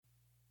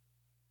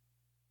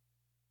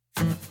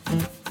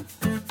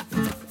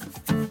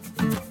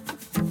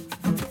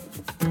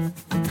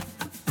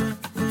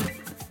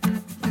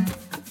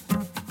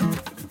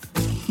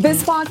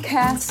This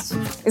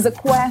podcast is a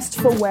quest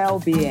for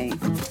well-being,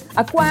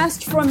 a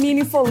quest for a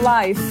meaningful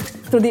life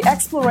through the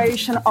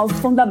exploration of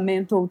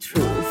fundamental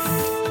truth.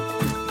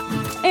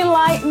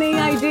 Enlightening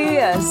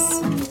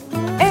ideas,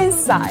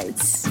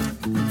 insights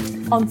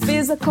on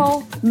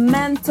physical,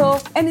 mental,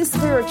 and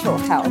spiritual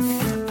health.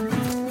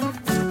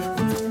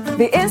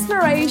 The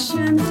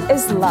inspiration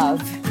is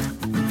love.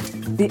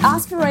 The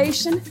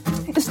aspiration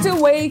is to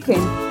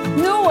awaken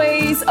new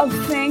ways of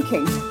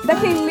thinking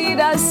that can lead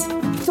us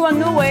to a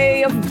new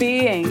way of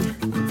being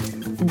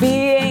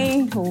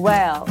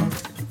well.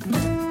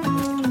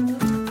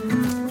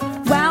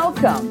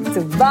 Welcome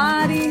to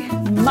Body,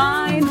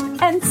 Mind,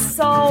 and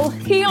Soul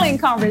Healing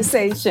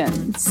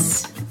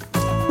Conversations.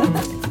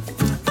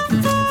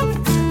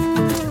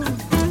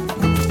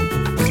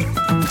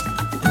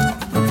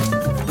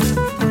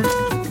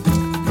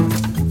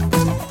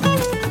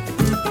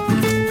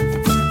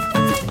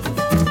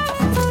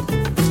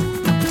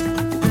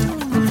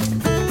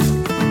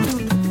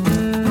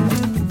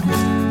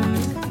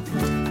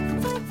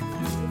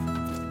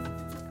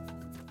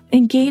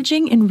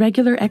 Engaging in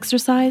regular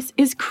exercise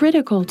is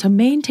critical to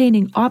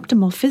maintaining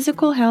optimal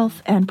physical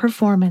health and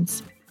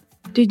performance.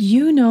 Did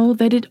you know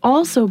that it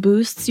also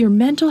boosts your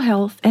mental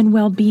health and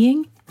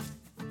well-being?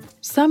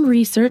 Some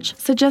research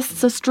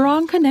suggests a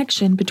strong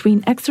connection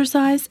between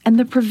exercise and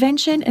the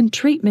prevention and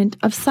treatment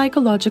of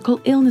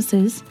psychological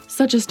illnesses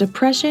such as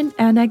depression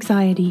and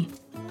anxiety.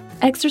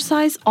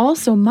 Exercise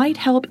also might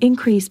help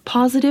increase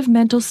positive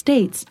mental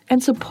states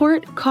and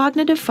support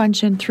cognitive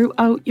function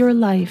throughout your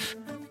life.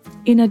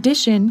 In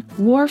addition,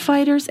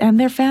 warfighters and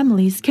their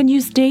families can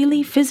use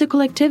daily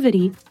physical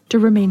activity to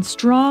remain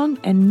strong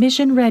and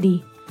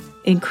mission-ready,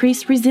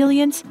 increase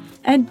resilience,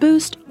 and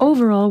boost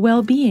overall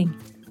well-being.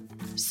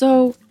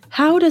 So,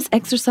 how does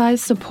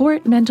exercise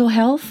support mental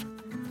health?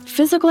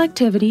 Physical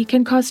activity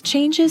can cause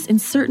changes in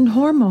certain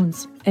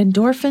hormones,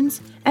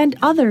 endorphins, and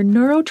other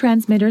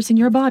neurotransmitters in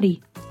your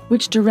body,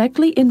 which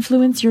directly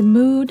influence your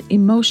mood,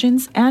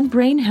 emotions, and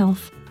brain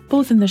health,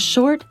 both in the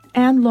short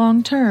and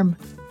long term.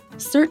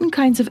 Certain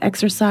kinds of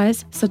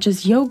exercise, such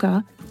as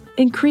yoga,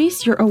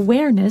 increase your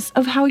awareness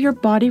of how your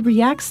body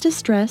reacts to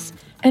stress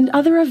and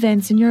other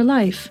events in your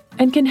life,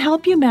 and can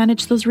help you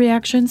manage those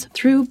reactions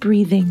through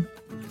breathing.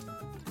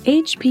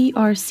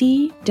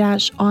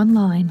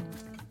 HPRC-Online.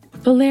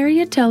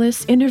 Valeria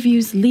Teles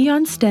interviews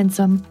Leon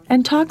Stenson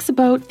and talks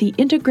about the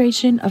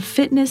integration of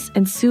fitness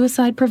and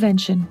suicide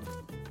prevention.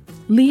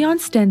 Leon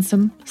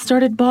Stenson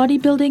started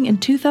bodybuilding in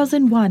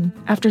 2001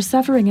 after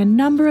suffering a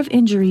number of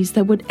injuries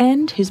that would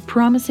end his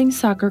promising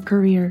soccer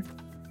career.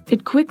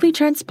 It quickly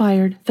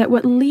transpired that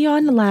what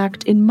Leon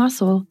lacked in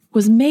muscle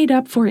was made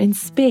up for in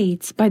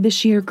spades by the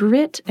sheer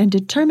grit and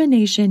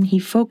determination he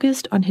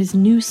focused on his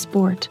new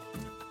sport.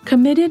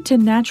 Committed to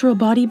natural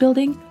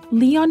bodybuilding,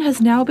 Leon has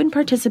now been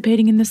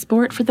participating in the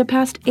sport for the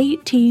past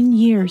 18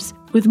 years,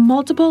 with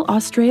multiple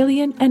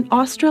Australian and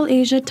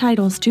Australasia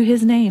titles to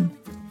his name.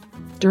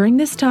 During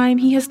this time,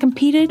 he has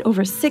competed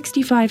over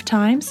 65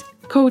 times,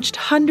 coached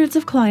hundreds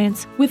of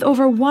clients with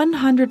over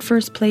 100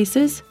 first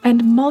places,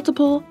 and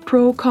multiple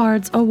pro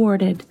cards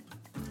awarded.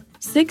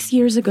 6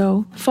 years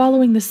ago,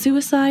 following the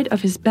suicide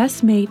of his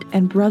best mate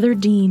and brother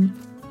Dean,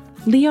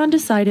 Leon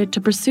decided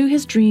to pursue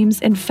his dreams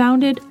and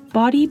founded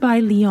Body by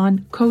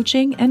Leon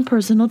Coaching and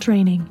Personal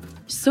Training.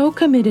 So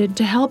committed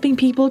to helping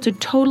people to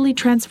totally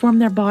transform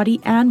their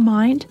body and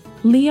mind,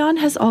 Leon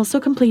has also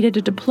completed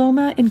a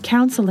diploma in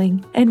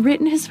counseling and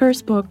written his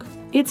first book,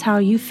 It's How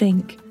You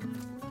Think.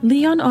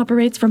 Leon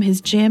operates from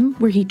his gym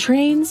where he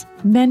trains,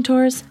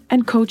 mentors,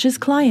 and coaches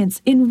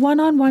clients in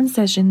one-on-one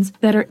sessions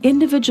that are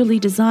individually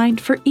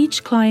designed for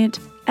each client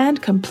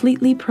and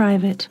completely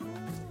private.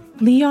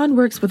 Leon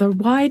works with a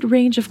wide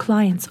range of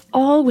clients,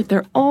 all with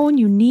their own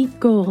unique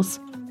goals,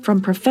 from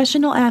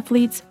professional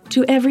athletes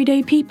to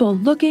everyday people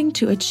looking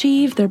to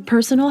achieve their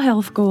personal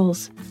health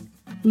goals.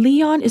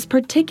 Leon is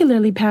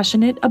particularly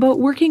passionate about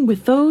working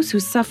with those who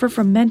suffer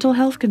from mental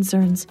health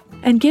concerns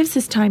and gives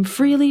his time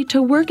freely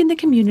to work in the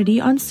community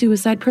on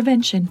suicide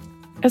prevention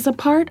as a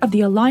part of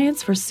the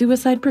Alliance for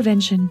Suicide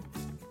Prevention.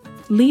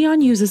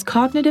 Leon uses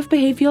cognitive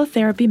behavioral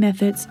therapy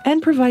methods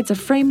and provides a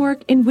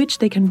framework in which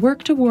they can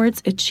work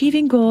towards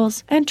achieving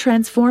goals and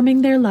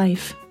transforming their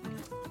life.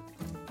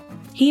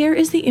 Here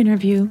is the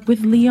interview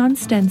with Leon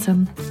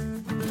Stenson.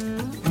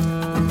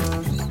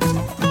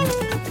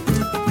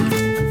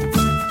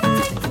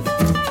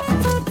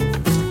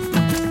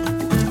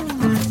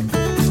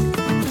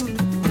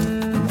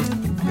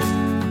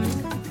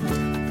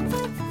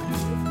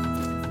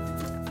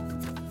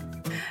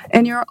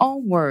 In your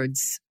own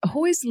words,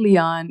 who is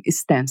Leon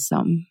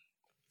Stenson?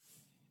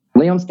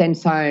 Leon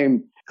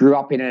Stenson grew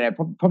up in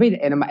probably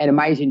an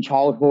amazing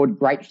childhood,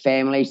 great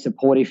family,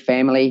 supportive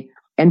family,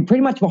 and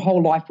pretty much my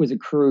whole life was a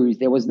cruise.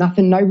 There was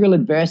no real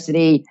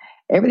adversity.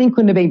 Everything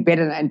couldn't have been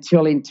better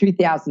until in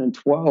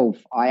 2012,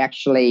 I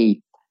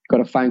actually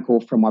got a phone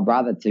call from my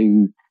brother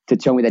to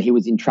tell me that he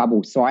was in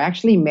trouble. So I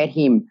actually met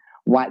him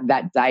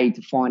that day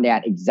to find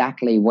out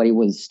exactly what he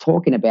was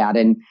talking about.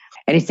 And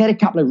he said a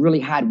couple of really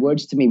hard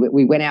words to me.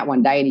 We went out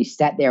one day and he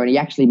sat there and he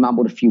actually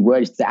mumbled a few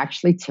words to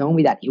actually tell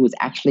me that he was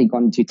actually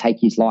going to take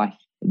his life.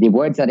 The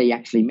words that he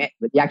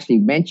actually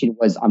mentioned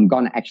was, "I'm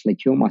going to actually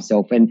kill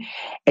myself." And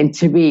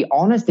to be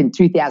honest, in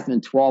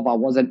 2012, I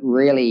wasn't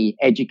really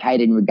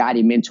educated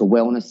regarding mental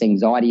wellness,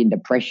 anxiety and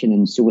depression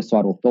and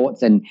suicidal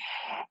thoughts. And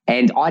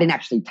I didn't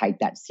actually take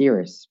that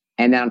serious.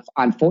 And then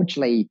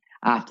unfortunately,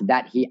 after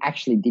that, he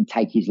actually did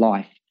take his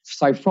life.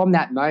 So from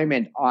that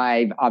moment,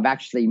 I've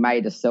actually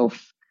made a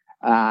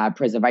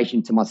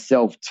self-preservation to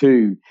myself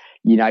to,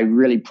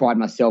 really pride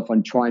myself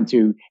on trying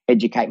to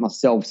educate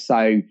myself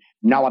so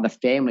no other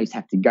families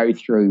have to go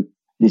through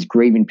this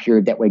grieving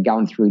period that we're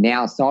going through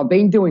now. So I've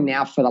been doing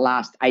now for the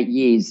last 8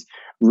 years,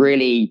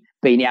 really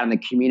being out in the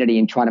community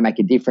and trying to make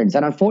a difference.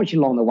 And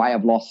unfortunately, along the way,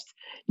 I've lost,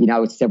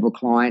 several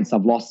clients.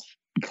 I've lost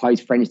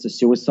close friends to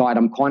suicide.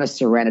 I'm kind of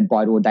surrounded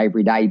by it all day,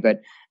 every day, but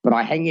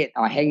I hang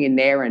in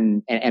there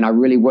and I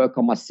really work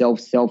on myself,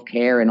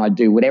 self-care, and I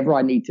do whatever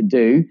I need to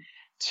do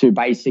to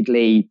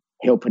basically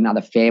help another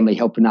family,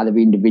 help another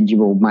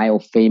individual, male,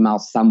 female,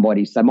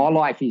 somebody. So my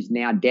life is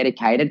now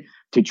dedicated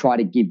to try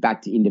to give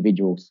back to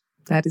individuals.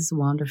 That is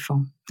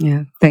wonderful.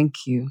 Yeah,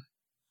 thank you.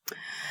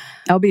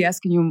 I'll be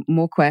asking you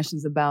more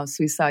questions about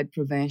suicide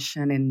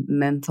prevention and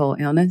mental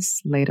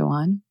illness later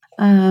on.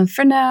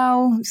 For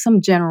now,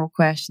 some general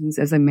questions,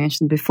 as I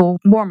mentioned before,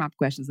 warm-up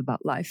questions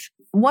about life.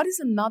 What is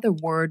another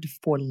word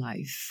for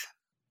life?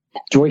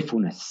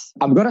 Joyfulness.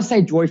 I'm going to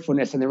say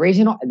joyfulness. And the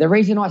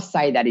reason I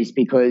say that is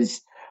because,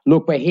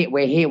 look, we're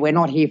here. We're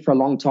not here for a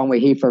long time. We're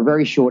here for a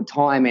very short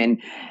time.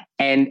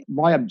 And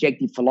my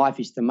objective for life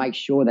is to make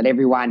sure that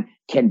everyone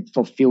can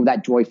fulfill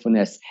that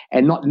joyfulness,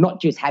 and not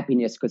just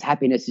happiness, because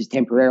happiness is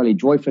temporarily.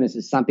 Joyfulness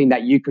is something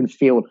that you can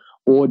feel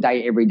all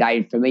day, every day.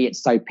 And for me,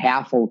 it's so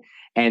powerful.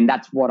 And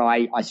that's what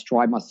I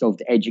strive myself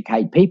to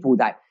educate people,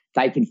 that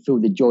they can feel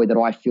the joy that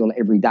I feel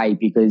every day,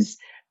 because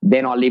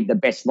then I live the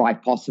best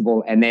life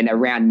possible. And then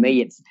around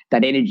me, it's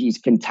that energy is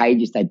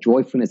contagious, that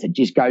joyfulness, it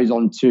just goes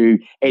on to,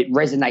 it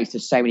resonates to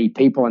so many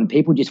people, and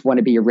people just want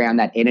to be around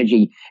that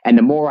energy. And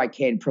the more I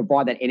can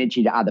provide that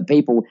energy to other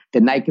people,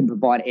 then they can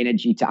provide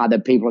energy to other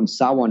people, and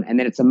so on. And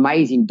then it's an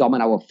amazing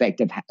domino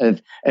effect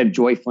of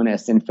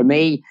joyfulness. And for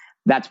me,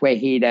 that's we're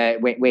here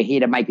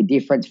to make a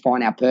difference,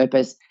 find our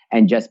purpose,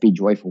 and just be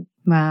joyful.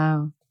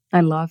 Wow.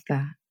 I love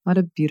that. What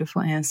a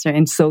beautiful answer,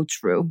 and so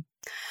true.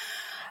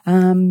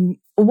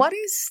 What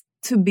is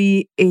to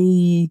be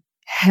a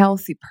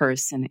healthy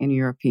person, in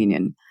your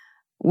opinion?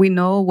 We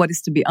know what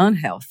is to be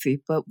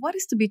unhealthy, but what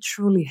is to be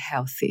truly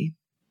healthy?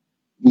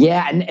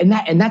 Yeah,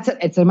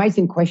 it's an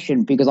amazing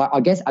question, because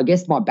I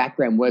guess my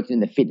background working in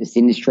the fitness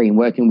industry and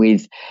working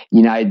with,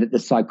 the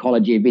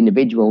psychology of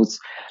individuals.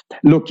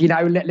 Look,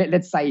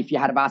 let's say if you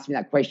had have asked me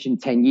that question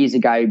 10 years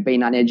ago,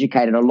 being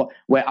uneducated,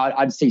 where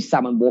I'd see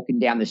someone walking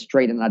down the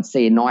street and I'd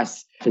see a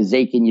nice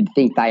physique and you'd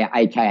think they are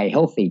AKA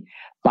healthy.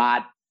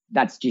 But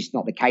that's just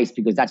not the case,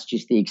 because that's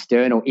just the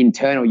external.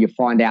 Internal, you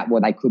find out,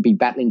 well, they could be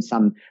battling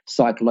some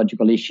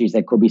psychological issues.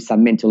 There could be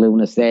some mental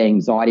illness there,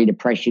 anxiety,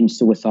 depression,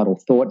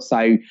 suicidal thoughts.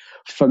 So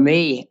for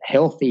me,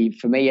 healthy,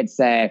 for me, it's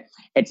a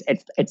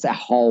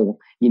whole,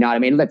 you know what I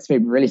mean? Let's be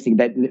realistic,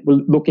 that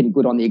looking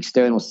good on the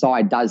external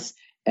side does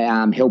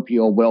help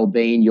your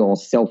well-being, your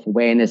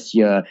self-awareness,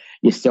 your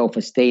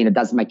self-esteem. It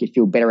does make you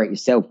feel better at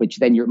yourself, which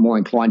then you're more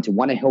inclined to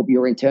want to help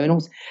your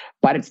internals.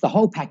 But it's the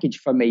whole package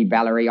for me,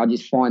 Valerie. I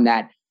just find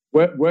that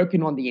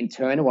working on the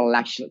internal will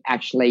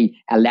actually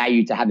allow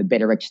you to have a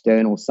better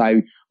external.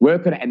 So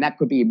work on it, and that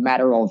could be a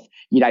matter of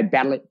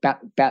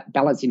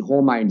balancing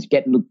hormones,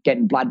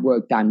 getting blood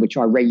work done, which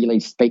I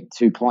regularly speak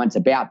to clients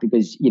about,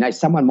 because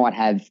someone might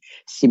have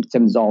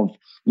symptoms of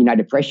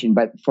depression,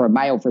 but for a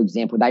male, for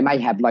example, they may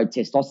have low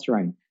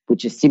testosterone,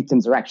 which is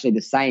symptoms are actually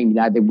the same.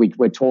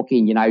 We're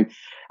talking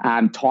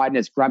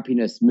tiredness,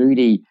 grumpiness,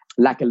 moody,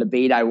 lack of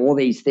libido, all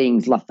these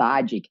things,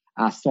 lethargic,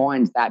 are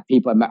signs that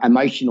people are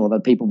emotional,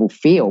 that people will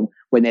feel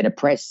when they're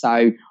depressed.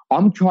 So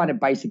I'm trying to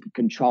basically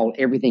control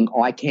everything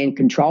I can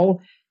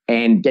control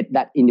and get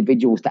that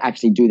individuals to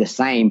actually do the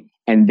same.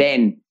 And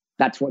then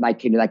that's what they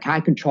can do. They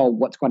can't control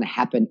what's going to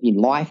happen in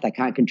life. They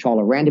can't control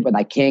around it, but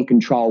they can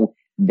control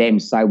them.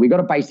 So we've got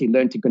to basically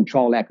learn to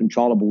control our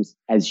controllables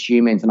as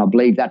humans. And I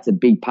believe that's a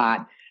big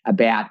part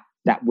about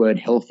that word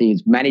healthy,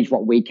 is manage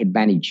what we can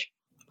manage.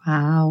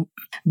 Wow.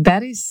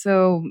 That is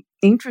so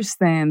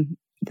interesting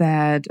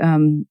that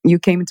you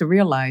came to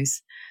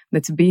realize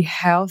that to be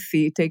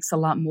healthy takes a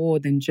lot more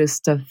than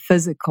just a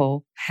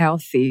physical,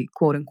 healthy,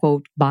 quote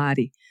unquote,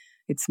 body.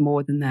 It's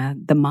more than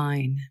that, the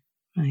mind,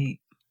 right?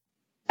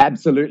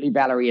 Absolutely,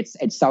 Valerie.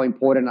 It's so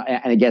important.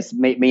 And I guess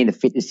me in the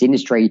fitness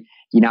industry,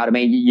 you know what I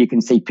mean? You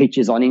can see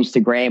pictures on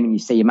Instagram and you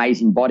see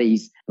amazing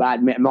bodies.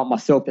 But not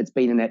myself, that's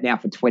been in it now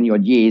for 20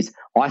 odd years,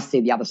 I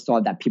see the other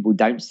side that people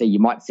don't see. You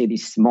might see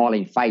this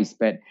smiling face,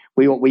 but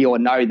we all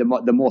know the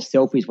more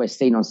selfies we're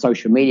seeing on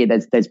social media,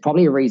 there's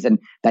probably a reason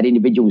that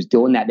individuals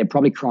doing that. They're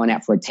probably crying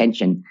out for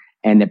attention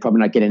and they're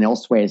probably not getting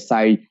elsewhere.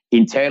 So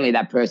internally,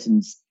 that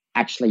person's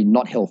actually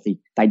not healthy.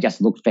 They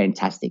just look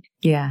fantastic.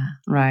 Yeah,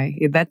 right.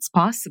 That's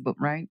possible,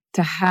 right?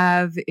 To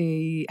have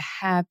a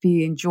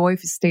happy and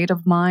joyful state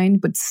of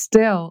mind, but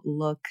still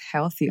look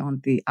healthy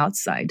on the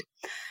outside.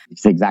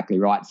 It's exactly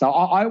right. So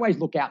I always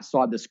look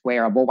outside the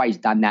square. I've always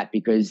done that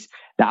because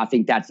I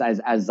think that's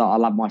as I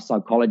love my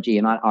psychology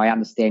and I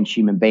understand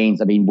human beings.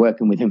 I've been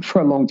working with them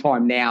for a long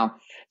time now.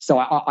 So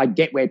I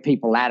get where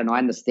people are at and I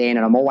understand.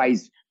 And I'm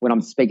always, when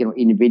I'm speaking to an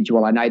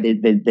individual, I know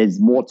there's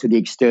more to the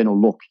external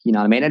look, you know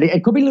what I mean? And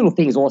it could be little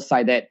things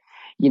also that,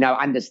 you know,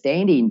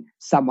 understanding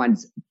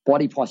someone's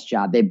body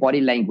posture, their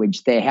body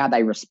language, how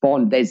they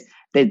respond.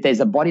 There's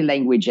a body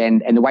language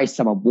and the way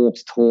someone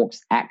walks,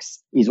 talks,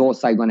 acts is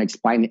also going to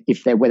explain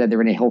whether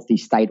they're in a healthy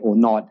state or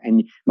not.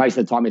 And most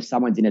of the time, if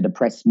someone's in a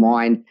depressed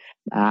mind,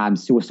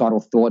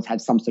 suicidal thoughts,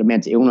 have some sort of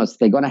mental illness,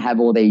 they're going to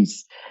have all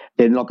these.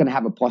 They're not going to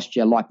have a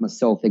posture like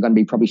myself. They're going to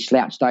be probably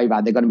slouched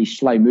over. They're going to be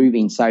slow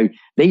moving. So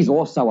these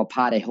also are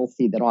part of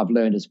healthy that I've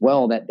learned as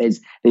well. That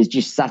there's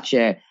just such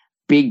a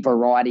big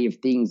variety of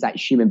things that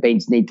human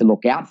beings need to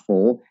look out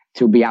for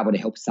to be able to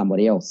help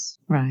somebody else.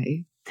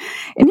 Right.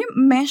 And you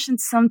mentioned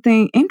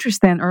something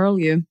interesting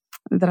earlier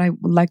that I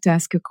would like to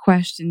ask a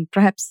question,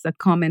 perhaps a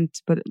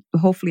comment, but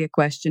hopefully a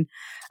question.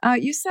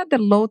 You said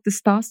that low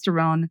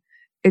testosterone,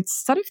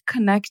 it's sort of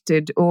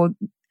connected or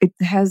it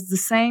has the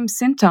same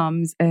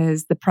symptoms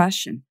as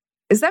depression.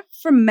 Is that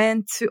for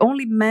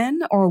only men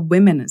or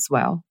women as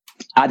well?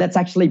 That's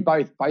actually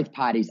both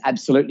parties,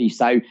 absolutely.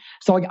 So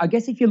I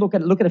guess if you look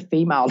at a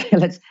female,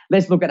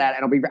 let's look at that,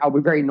 and I'll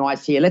be very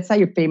nice here. Let's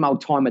say a female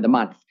time of the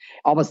month.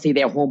 Obviously,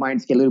 their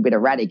hormones get a little bit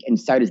erratic, and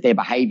so does their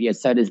behavior,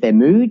 so does their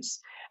moods.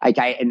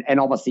 Okay, and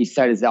obviously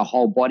so does their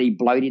whole body,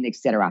 bloating,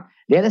 etc.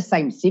 They're the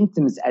same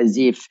symptoms as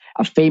if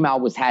a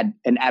female had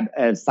an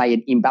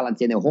imbalance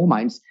in their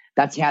hormones.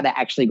 That's how they're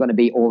actually going to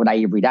be all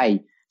day, every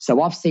day.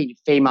 So I've seen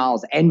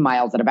females and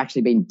males that have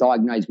actually been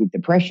diagnosed with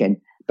depression,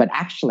 but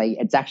actually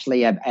it's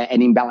actually an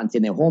imbalance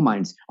in their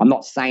hormones. I'm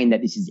not saying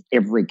that this is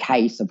every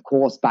case, of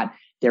course, but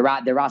there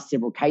are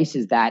several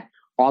cases that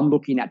I'm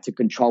looking at to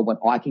control what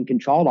I can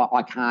control.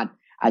 I can't,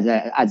 as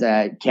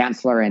a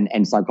counselor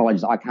and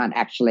psychologist, I can't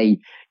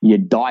actually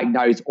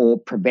diagnose or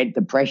prevent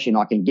depression.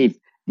 I can give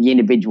the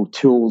individual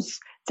tools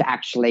to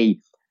actually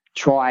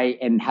try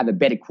and have a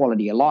better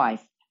quality of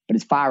life. But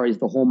as far as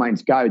the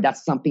hormones go,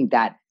 that's something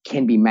that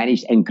can be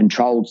managed and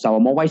controlled. So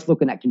I'm always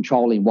looking at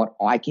controlling what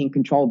I can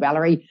control,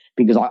 Valerie,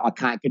 because I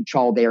can't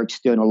control their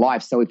external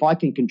life. So if I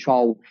can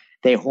control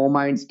their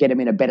hormones, get them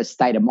in a better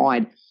state of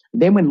mind,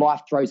 then when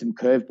life throws them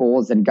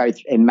curveballs and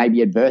and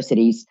maybe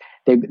adversities,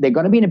 they're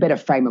going to be in a better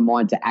frame of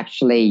mind to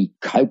actually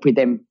cope with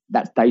them.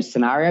 Those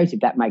scenarios, if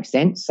that makes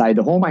sense. So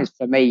the hormones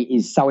for me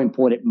is so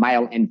important,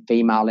 male and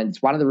female, and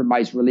it's one of the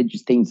most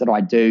religious things that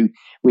I do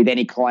with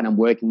any client I'm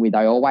working with.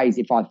 I always,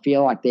 if I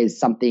feel like there's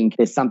something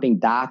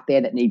dark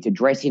there that needs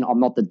addressing, I'm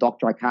not the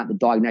doctor, I can't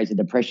diagnose a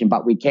depression,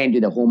 but we can do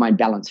the hormone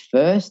balance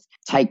first,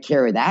 take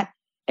care of that,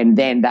 and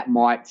then that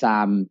might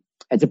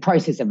it's a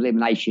process of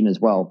elimination as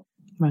well.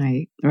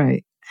 Right.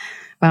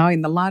 Well,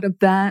 in a lot of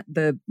that,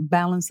 the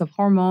balance of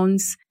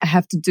hormones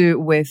have to do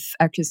with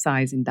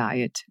exercise and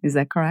diet. Is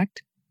that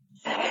correct?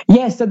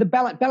 Yeah, so the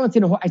balance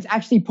in it's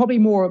actually probably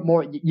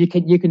more. You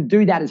can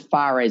do that as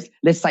far as,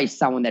 let's say,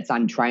 someone that's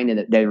untrained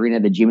and they're in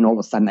the gym and all of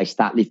a sudden they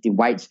start lifting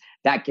weights.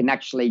 That can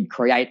actually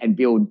create and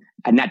build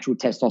a natural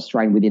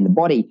testosterone within the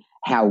body.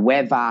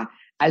 However,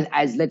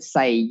 as let's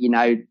say,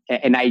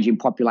 an aging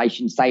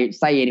population, say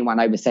anyone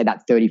over, say,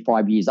 that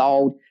 35 years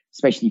old,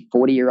 especially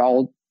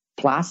 40-year-old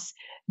plus,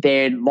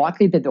 they're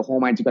likely that the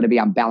hormones are going to be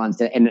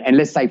unbalanced. And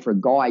let's say for a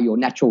guy, your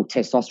natural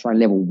testosterone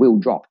level will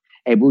drop.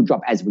 It will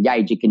drop as we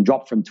age. It can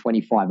drop from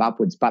 25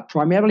 upwards, but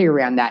primarily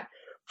around that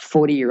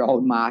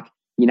 40-year-old mark,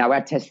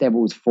 our test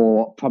levels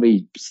for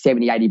probably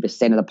 70,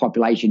 80% of the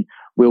population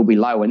will be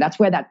low. And that's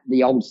where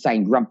the old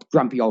saying,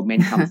 grumpy old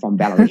men come from,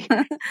 Valerie.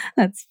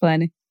 That's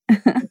funny.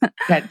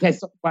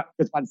 Because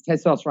once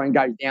testosterone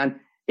goes down,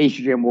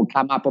 estrogen will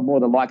come up, and more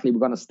than likely we're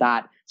going to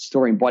start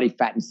storing body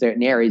fat in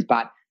certain areas.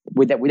 But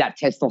with that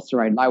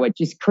testosterone low, it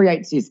just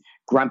creates this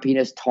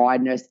grumpiness,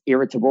 tiredness,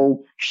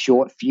 irritable,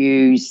 short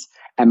fuse,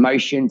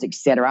 emotions,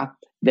 etc.,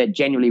 that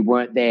genuinely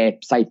weren't there,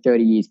 say,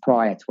 30 years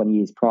prior, 20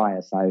 years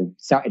prior. So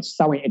it's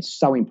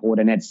so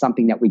important. It's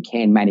something that we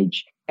can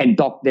manage. And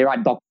there are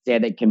doctors there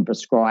that can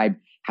prescribe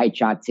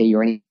HRT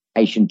or any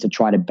medication to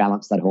try to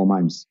balance that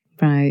hormones.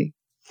 Right.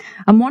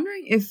 I'm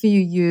wondering if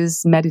you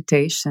use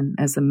meditation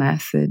as a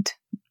method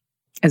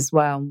as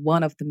well,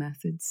 one of the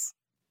methods.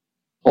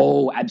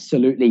 Oh,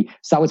 absolutely.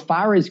 So as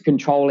far as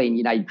controlling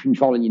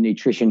your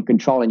nutrition,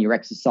 controlling your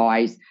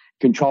exercise,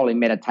 controlling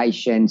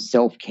meditation,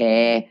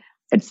 self-care,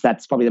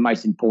 that's probably the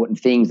most important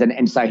things.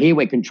 And so here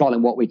we're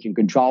controlling what we can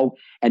control.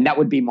 And that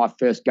would be my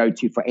first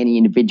go-to for any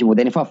individual.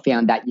 Then if I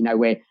found that,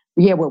 we're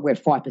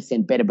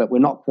 5% better, but we're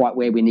not quite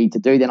where we need to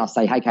do, then I'll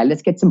say, okay,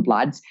 let's get some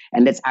bloods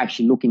and let's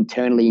actually look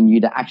internally in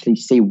you to actually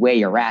see where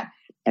you're at.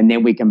 And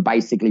then we can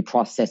basically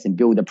process and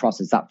build the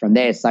process up from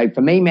there. So for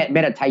me,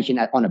 meditation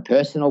on a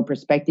personal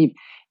perspective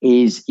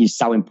is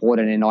so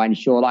important. And I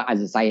ensure, like,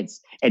 as I say,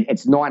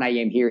 it's 9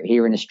 a.m.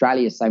 here in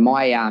Australia. So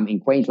my in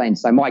Queensland.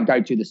 So my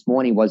go-to this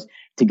morning was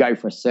to go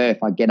for a surf.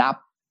 I get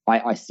up,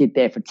 I sit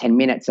there for 10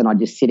 minutes, and I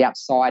just sit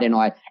outside and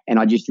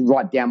I just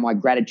write down my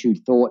gratitude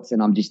thoughts,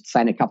 and I'm just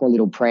saying a couple of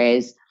little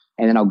prayers,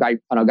 and then I'll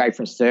go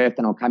for a surf,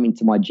 and I'll come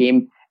into my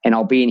gym, and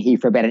I'll be in here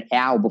for about an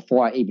hour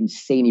before I even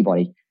see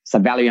anybody. So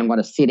Valerie, I'm going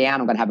to sit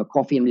down, I'm going to have a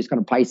coffee, I'm just going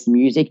to play some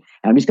music,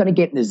 and I'm just going to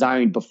get in the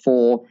zone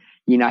before,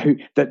 you know,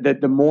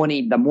 the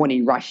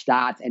morning rush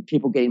starts and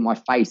people get in my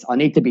face. I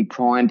need to be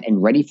primed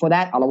and ready for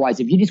that. Otherwise,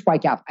 if you just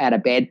wake up out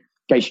of bed,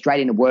 go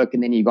straight into work,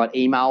 and then you've got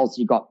emails,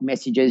 you've got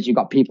messages, you've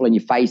got people in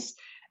your face,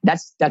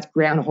 that's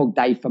Groundhog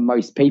Day for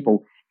most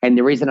people. And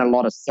there isn't a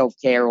lot of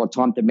self-care or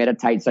time to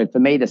meditate. So for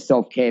me, the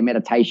self-care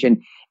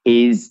meditation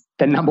is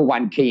the number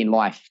one key in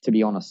life, to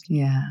be honest.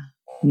 Yeah.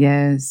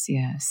 Yes.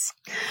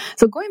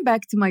 So going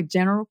back to my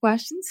general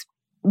questions,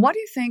 what do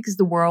you think is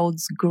the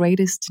world's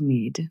greatest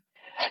need?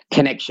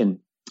 Connection.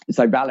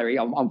 So Valerie,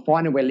 I'm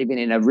finding we're living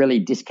in a really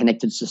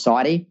disconnected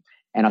society.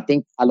 And I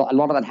think a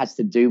lot of that has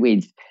to do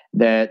with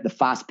the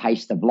fast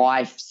pace of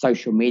life,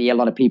 social media. A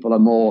lot of people are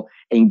more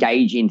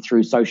engaging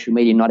through social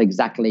media, not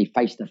exactly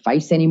face to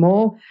face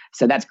anymore.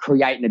 So that's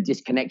creating a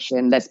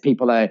disconnection. Less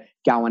people are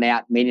going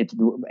out, meaning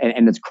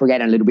and it's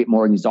creating a little bit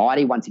more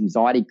anxiety. Once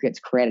anxiety gets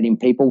created in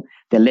people,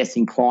 they're less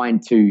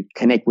inclined to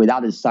connect with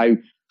others. So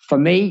for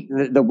me,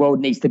 the world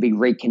needs to be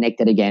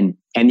reconnected again.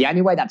 And the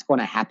only way that's going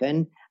to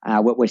happen,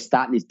 we're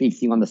starting this big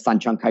thing on the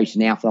Sunshine Coast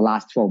now for the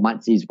last 12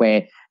 months, is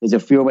where there's a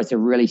few of us are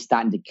really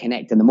starting to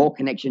connect. And the more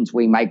connections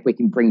we make, we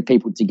can bring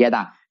people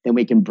together. Then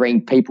we can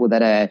bring people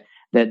that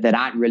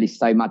aren't really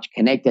so much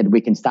connected.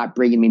 We can start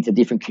bringing them into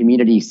different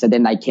communities so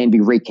then they can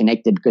be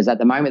reconnected. Because at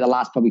the moment, the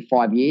last probably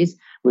 5 years,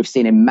 we've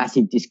seen a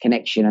massive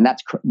disconnection, and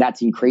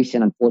that's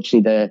increasing,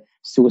 unfortunately, the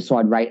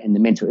suicide rate and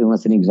the mental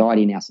illness and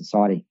anxiety in our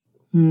society.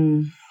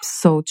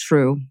 So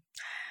true.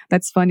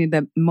 That's funny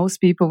that most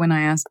people, when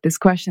I ask this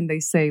question, they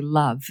say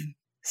love.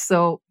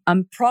 So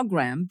I'm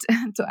programmed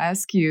to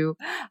ask you,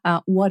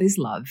 what is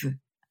love?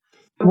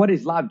 What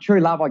is love?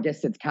 True love, I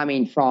guess it's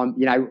coming from,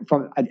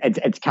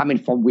 it's coming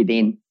from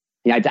within,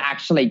 to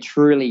actually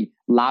truly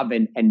love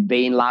and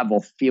be in love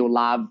or feel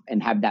love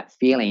and have that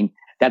feeling.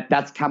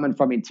 That's coming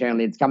from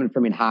internally. It's coming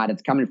from in heart.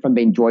 It's coming from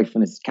being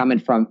joyful. It's coming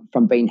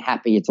from being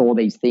happy. It's all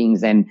these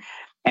things.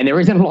 And there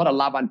isn't a lot of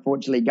love,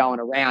 unfortunately, going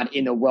around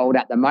in the world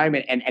at the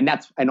moment, and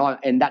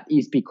that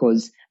is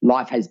because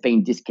life has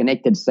been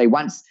disconnected. So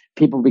once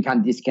people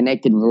become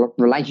disconnected,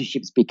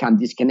 relationships become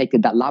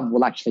disconnected, that love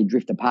will actually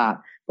drift apart.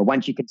 But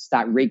once you can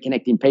start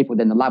reconnecting people,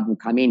 then the love will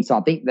come in. So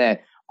I think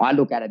I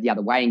look at it the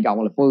other way and go,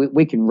 well, if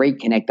we can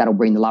reconnect, that'll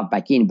bring the love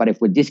back in. But if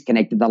we're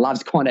disconnected, the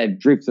love's kind of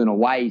drifting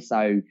away.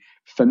 So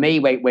for me,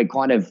 we're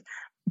kind of,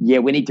 we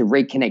need to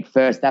reconnect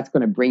first. That's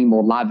going to bring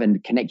more love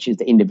and connections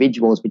to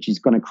individuals, which is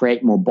going to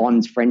create more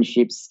bonds,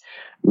 friendships,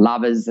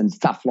 lovers, and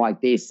stuff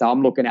like this. So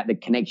I'm looking at the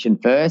connection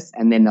first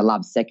and then the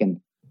love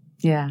second.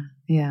 Yeah.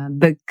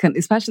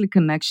 Especially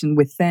connection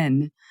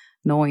within,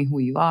 knowing who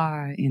you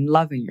are and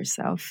loving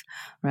yourself.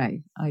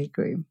 Right. I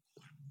agree.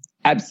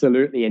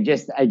 Absolutely. And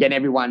just, again,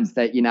 everyone's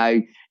that,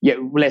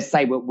 let's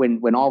say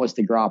when I was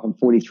to grow up, I'm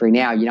 43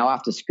 now,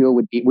 after school,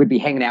 we'd be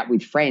hanging out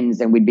with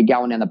friends and we'd be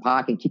going down the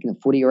park and kicking the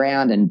footy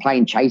around and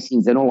playing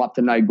chasings and all up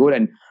to no good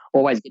and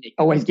always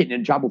getting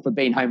in trouble for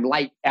being home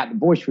late out the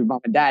bush with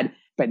mum and dad.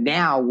 But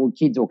now,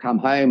 kids will come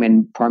home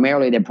and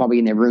primarily they're probably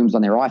in their rooms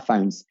on their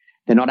iPhones.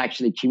 They're not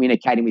actually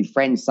communicating with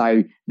friends.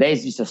 So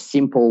there's just a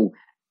simple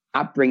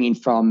upbringing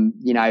from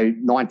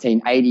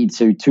 1980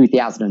 to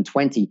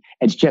 2020.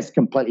 It's just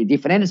completely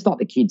different, and it's not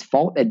the kids'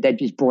 fault. They're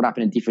just brought up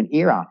in a different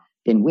era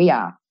than we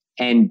are.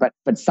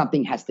 But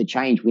something has to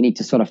change. We need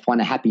to sort of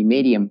find a happy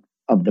medium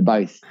of the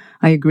both.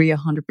 I agree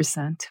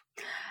 100%.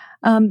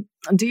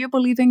 Do you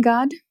believe in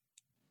God?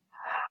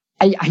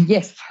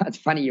 Yes, it's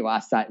funny you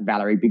asked that,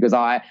 Valerie, because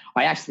I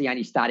actually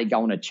only started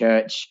going to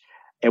church.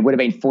 It would have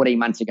been 14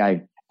 months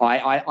ago.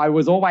 I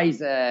was always.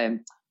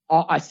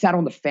 I sat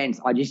on the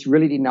fence. I just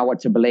really didn't know what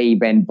to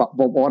believe. But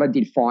what I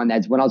did find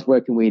is when I was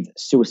working with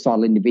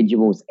suicidal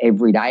individuals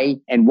every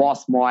day, and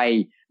whilst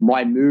my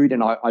mood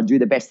and I do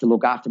the best to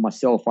look after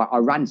myself, I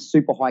run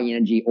super high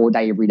energy all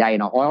day, every day.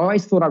 And I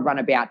always thought I'd run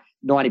about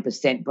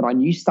 90%, but I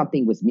knew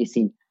something was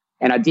missing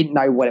and I didn't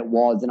know what it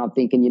was. And I'm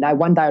thinking,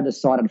 one day I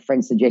decided, a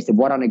friend suggested,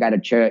 why don't I go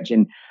to church?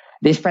 And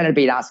this friend had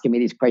been asking me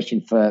this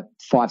question for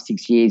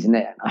 5-6 years, and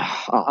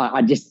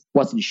I just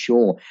wasn't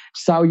sure.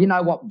 So you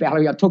know what,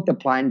 Valerie, I took the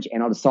plunge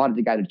and I decided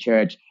to go to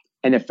church.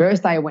 And the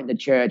first day I went to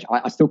church,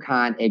 I still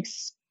can't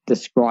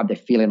describe the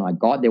feeling I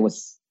got. There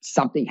was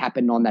something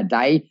happened on that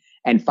day.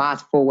 And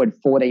fast forward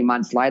 14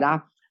 months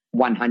later,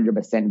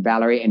 100%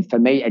 Valerie. And for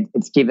me,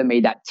 it's given me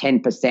that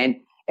 10%.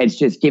 It's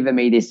just given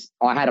me this.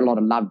 I had a lot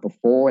of love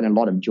before and a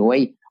lot of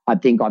joy. I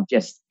think I've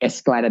just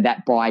escalated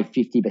that by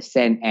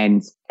 50%,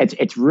 and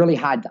it's really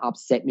hard to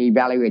upset me,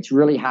 Valerie. It's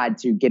really hard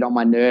to get on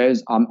my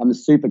nerves. I'm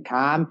super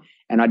calm,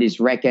 and I just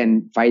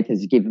reckon faith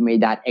has given me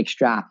that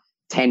extra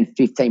 10,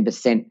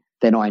 15%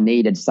 that I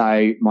needed.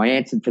 So my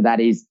answer to that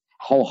is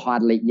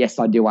wholeheartedly, yes,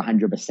 I do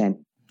 100%.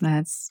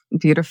 That's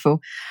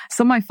beautiful.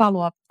 So my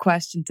follow-up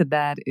question to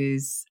that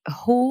is,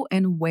 who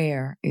and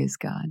where is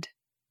God?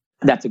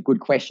 That's a good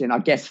question. I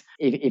guess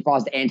if I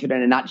was to answer it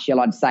in a nutshell,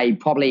 I'd say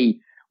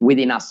probably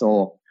within us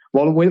all.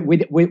 Well,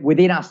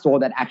 within us all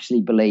that actually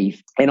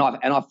believe. And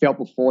I felt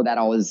before that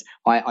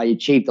I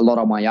achieved a lot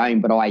on my own,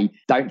 but I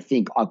don't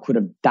think I could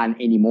have done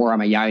any more on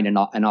my own. And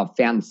I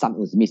found something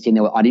was missing.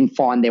 I didn't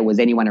find there was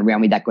anyone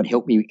around me that could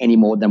help me any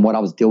more than what I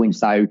was doing.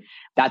 So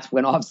that's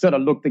when I've sort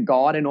of looked at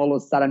God, and all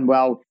of a sudden,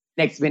 well,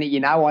 next minute,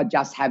 I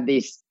just have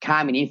this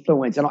calming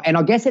influence. And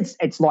I guess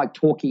it's like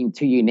talking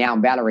to you now,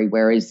 Valerie,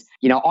 whereas,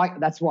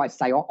 that's why I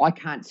say I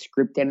can't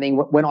script anything.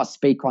 When I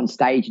speak on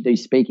stage, do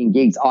speaking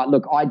gigs,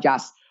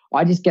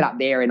 I just get up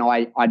there and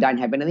I don't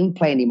have anything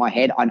planned in my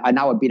head. I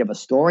know a bit of a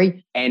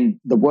story, and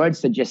the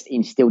words are just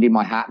instilled in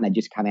my heart and they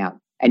just come out.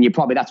 And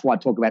that's why I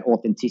talk about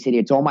authenticity.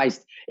 It's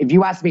almost, if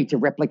you ask me to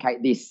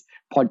replicate this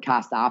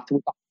podcast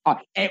afterwards,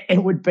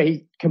 it would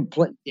be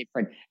completely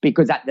different,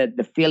 because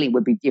the feeling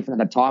would be different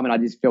at the time. And I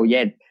just feel,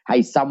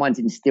 hey, someone's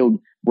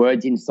instilled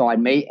words inside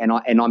me,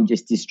 and I'm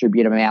just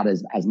distributing them out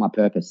as my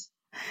purpose.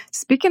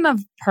 Speaking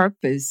of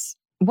purpose,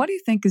 what do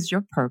you think is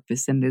your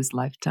purpose in this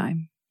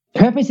lifetime?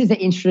 Purpose is an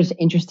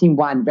interesting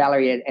one,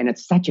 Valerie, and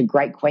it's such a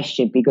great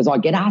question, because I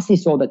get asked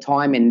this all the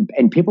time,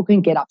 and people can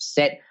get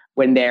upset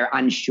when they're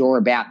unsure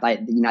about,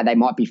 they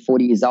might be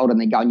 40 years old and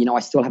they're going, I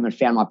still haven't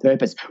found my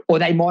purpose. Or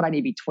they might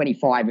only be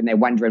 25 and they're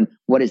wondering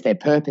what is their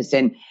purpose.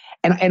 And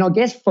I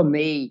guess for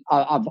me,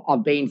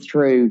 I've been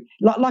through,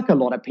 like a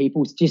lot of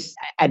people, just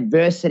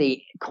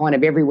adversity kind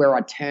of everywhere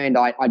I turned.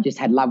 I just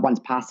had loved ones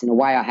passing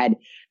away. I had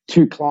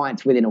 2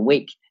 clients within a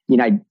week,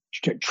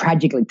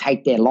 tragically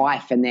take their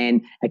life, and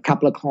then a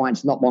couple of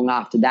clients not long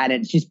after that.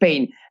 And it's just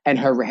been a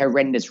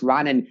horrendous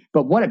run.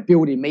 But what it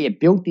built in me, it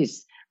built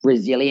this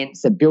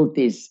resilience, it built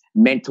this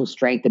mental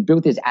strength, it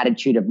built this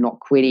attitude of not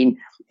quitting.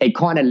 It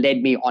kind of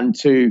led me on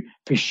to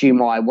pursue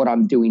what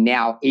I'm doing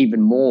now even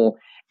more.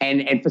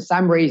 And for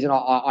some reason,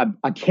 I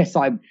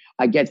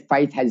guess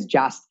faith has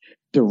just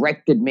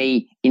directed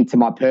me into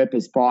my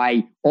purpose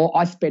I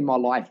spend my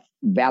life,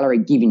 Valerie,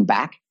 giving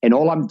back, and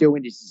all I'm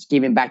doing is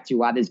giving back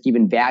to others,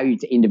 giving value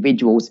to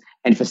individuals.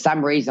 And for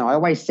some reason, I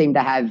always seem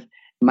to have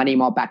money in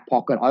my back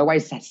pocket. I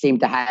always seem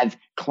to have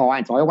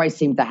clients. I always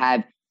seem to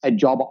have a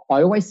job.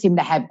 I always seem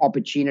to have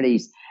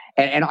opportunities.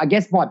 And I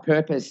guess my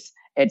purpose,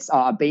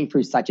 I've been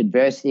through such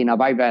adversity, and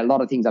over a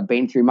lot of things I've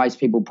been through. Most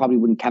people probably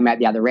wouldn't come out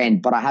the other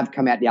end, but I have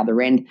come out the other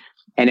end.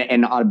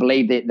 And I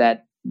believe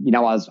that I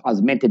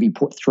was meant to be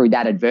put through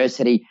that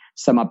adversity.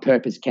 So my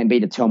purpose can be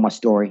to tell my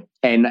story.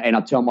 And I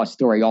tell my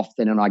story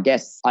often. And I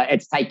guess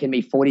it's taken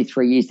me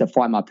 43 years to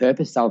find my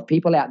purpose. So if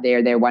people out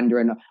there, they're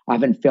wondering, I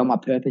haven't found my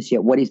purpose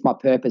yet. What is my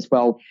purpose?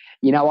 Well,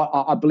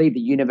 I believe the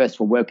universe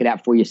will work it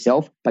out for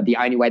yourself. But the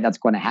only way that's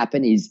going to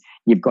happen is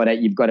you've got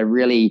to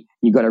really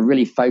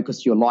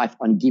focus your life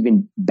on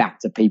giving back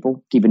to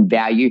people, giving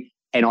value.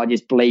 And I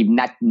just believe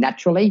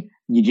naturally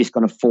you're just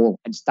going to fall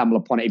and stumble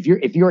upon it.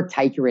 If you're a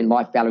taker in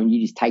life, Valerie, and you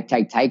just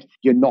take,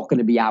 you're not going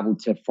to be able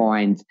to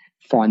find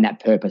that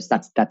purpose.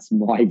 That's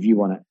my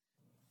view on it.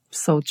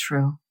 So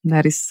true.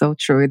 That is so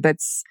true.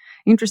 That's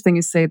interesting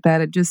you say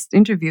that. I just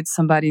interviewed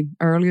somebody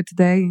earlier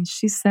today, and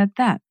she said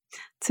that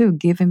too,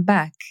 giving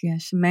back. Yeah,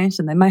 she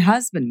mentioned that. My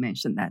husband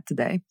mentioned that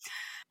today.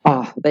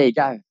 Oh, there you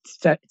go.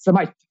 So it's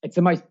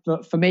the most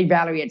for me,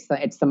 Valerie.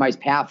 It's the most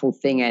powerful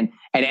thing, and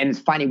it's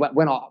funny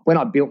when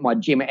I built my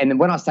gym, and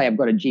when I say I've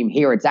got a gym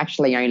here, it's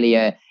actually only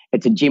a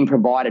gym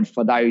provided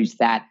for those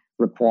that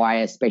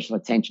require special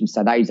attention.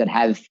 So those that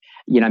have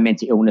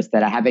mental illness,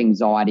 that have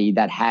anxiety,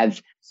 that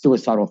have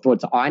suicidal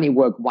thoughts. I only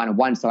work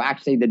one-on-one. So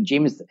actually, the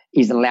gym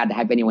isn't allowed to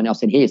have anyone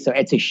else in here. So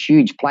it's a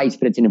huge place,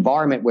 but it's an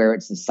environment where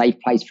it's a safe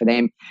place for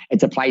them.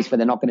 It's a place where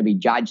they're not going to be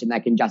judged and they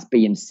can just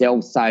be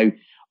themselves. So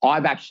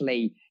I've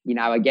actually,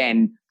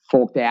 again,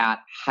 forked out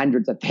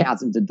hundreds of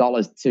thousands of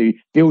dollars to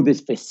build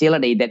this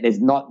facility that there's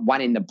not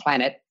one in the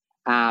planet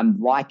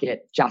like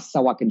it, just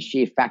so I can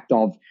share fact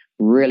of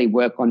really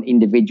work on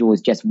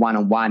individuals just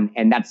one-on-one.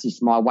 And that's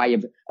just my way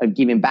of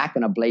giving back.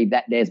 And I believe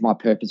that there's my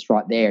purpose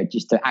right there,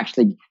 just to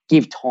actually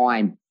give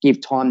time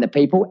to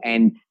people.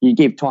 And you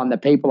give time to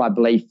people, I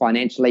believe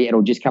financially,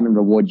 it'll just come and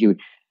reward you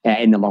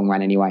in the long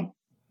run anyway.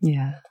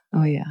 Yeah.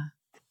 Oh, yeah.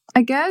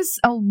 I guess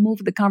I'll move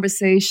the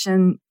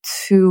conversation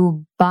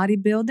to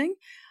bodybuilding.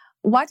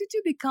 Why did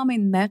you become a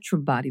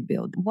natural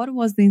bodybuilder? What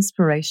was the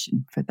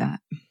inspiration for that?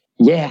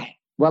 Yeah.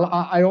 Well,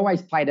 I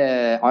always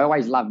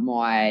loved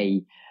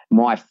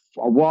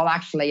well,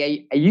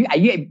 actually,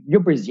 you're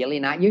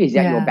Brazilian, aren't you? Is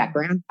that your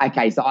background?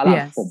 Okay, so I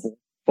love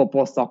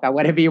football, soccer,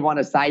 whatever you want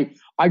to say.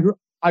 I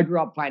grew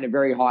up playing a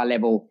very high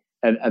level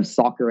of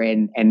soccer,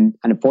 and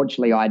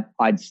unfortunately,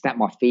 I'd snapped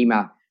my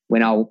femur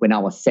when I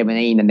was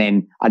 17, and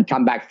then I'd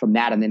come back from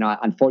that, and then I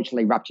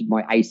unfortunately ruptured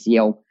my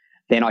ACL.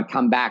 Then I'd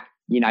come back,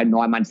 9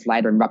 months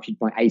later and ruptured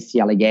my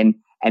ACL again,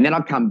 and then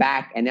I'd come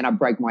back, and then I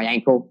broke my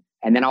ankle.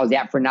 And then I was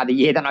out for another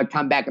year. Then I'd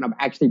come back and I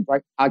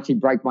actually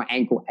broke my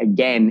ankle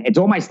again. It's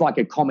almost like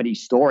a comedy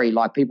story.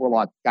 Like people are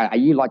like, are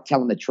you like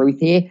telling the truth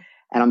here?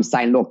 And I'm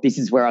saying, look, this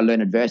is where I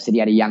learned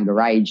adversity at a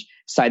younger age.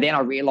 So then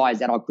I realized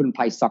that I couldn't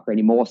play soccer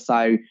anymore.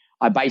 So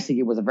I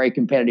basically was a very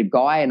competitive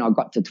guy, and I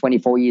got to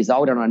 24 years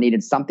old and I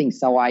needed something.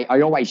 So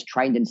I always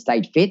trained and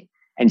stayed fit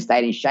and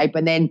stayed in shape,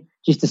 and then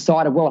just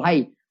decided, well,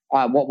 hey,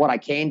 what I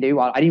can do,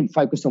 I didn't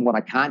focus on what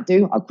I can't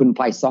do. I couldn't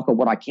play soccer.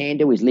 What I can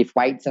do is lift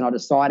weights. And I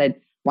decided,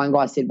 one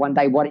guy said, one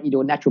day, why don't you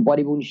do a natural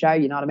bodybuilding show?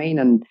 You know what I mean?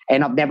 And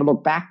I've never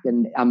looked back.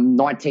 And I'm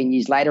 19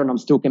 years later and I'm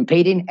still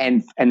competing.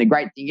 And the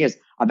great thing is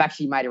I've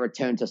actually made a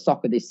return to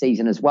soccer this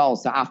season as well.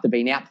 So after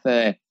being out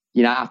for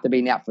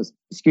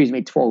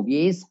 12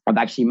 years, I've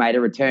actually made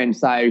a return.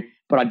 So,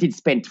 but I did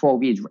spend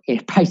 12 years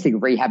basically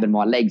rehabbing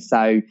my legs.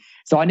 So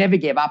I never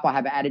give up. I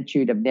have an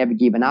attitude of never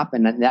giving up.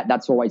 And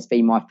that's always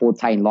been my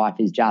forte in life,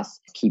 is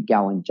just keep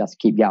going.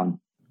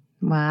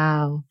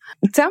 Wow.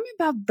 Tell me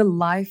about the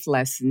life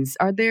lessons.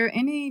 Are there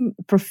any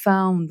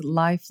profound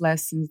life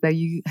lessons that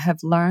you have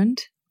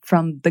learned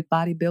from the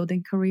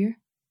bodybuilding career?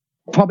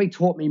 Probably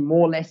taught me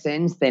more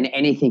lessons than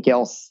anything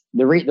else.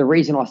 The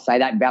reason I say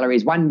that, Valerie,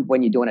 is one,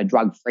 when you're doing a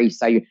drug-free,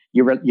 so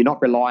you're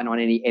not relying on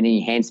any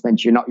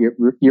enhancements.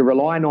 You're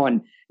relying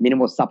on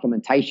minimal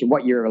supplementation.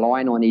 What you're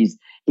relying on is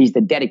the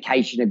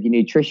dedication of your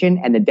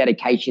nutrition and the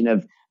dedication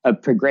of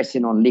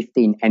progressing on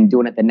lifting and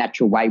doing it the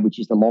natural way, which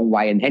is the long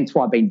way. And hence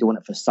why I've been doing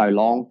it for so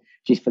long,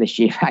 just for the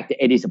sheer fact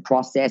that it is a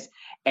process.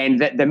 And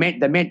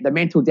the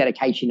mental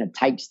dedication it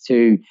takes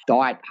to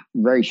diet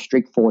very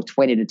strict for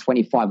 20 to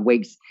 25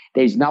 weeks.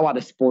 There's no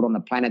other sport on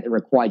the planet that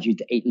requires you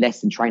to eat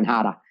less and train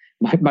harder.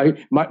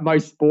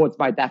 Most sports,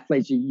 most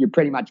athletes, you're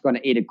pretty much going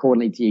to eat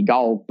accordingly to your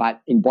goal. But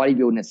in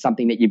bodybuilding, it's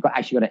something that you've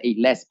actually got to eat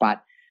less,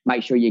 but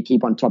make sure you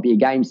keep on top of your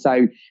game.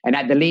 So,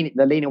 and the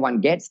leaner one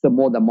gets, the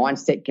more the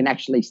mindset can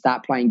actually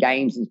start playing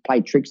games and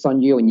play tricks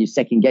on you, and you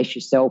second guess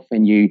yourself,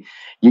 and you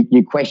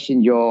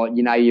question your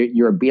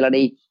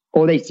ability.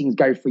 All these things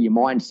go through your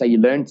mind. So you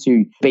learn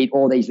to beat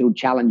all these little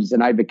challenges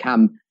and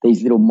overcome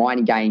these little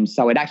mind games.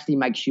 So it actually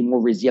makes you more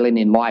resilient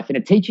in life. And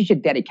it teaches you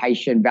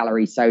dedication,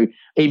 Valerie. So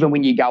even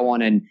when you go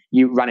on and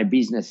you run a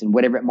business and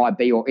whatever it might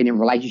be, or in a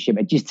relationship,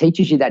 it just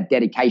teaches you that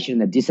dedication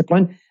and the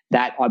discipline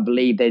that I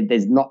believe that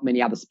there's not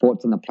many other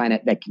sports on the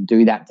planet that can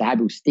do that, to have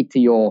you stick to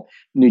your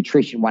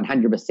nutrition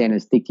 100%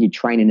 and stick to your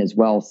training as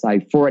well. So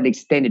for an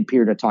extended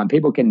period of time,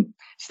 people can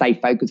stay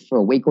focused for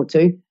a week or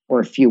two or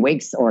a few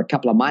weeks or a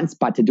couple of months,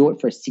 but to do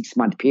it for a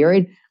 6-month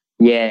period,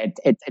 it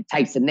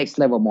takes the next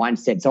level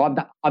mindset. So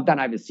I've done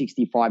over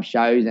 65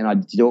 shows, and I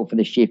do it for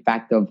the sheer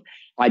fact of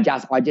I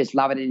just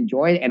love it and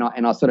enjoy it, and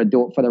I sort of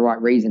do it for the right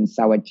reasons.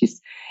 So it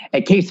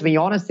keeps me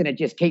honest, and it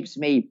just keeps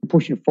me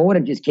pushing forward,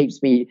 and just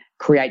keeps me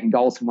creating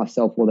goals for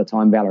myself all the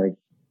time, Valerie.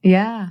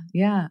 Yeah.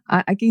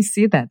 I can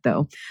see that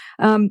though.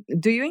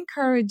 Do you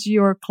encourage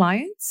your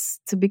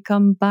clients to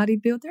become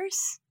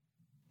bodybuilders?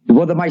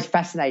 Well, the most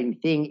fascinating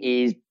thing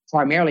is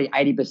primarily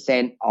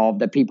 80% of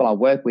the people I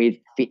work with,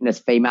 fitness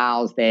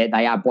females, they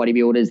are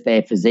bodybuilders,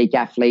 they're physique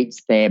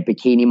athletes, they're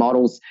bikini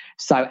models.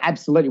 So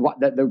absolutely, what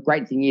the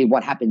great thing is,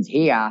 what happens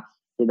here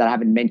that I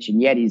haven't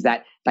mentioned yet, is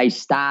that they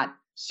start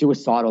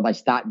suicidal, they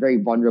start very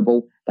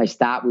vulnerable, they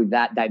start with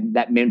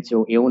that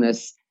mental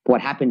illness. What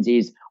happens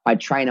is I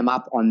train them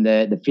up on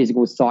the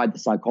physical side, the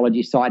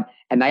psychology side,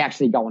 and they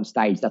actually go on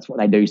stage. That's what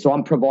they do. So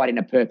I'm providing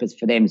a purpose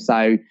for them.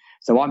 So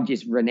I'm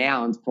just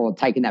renowned for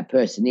taking that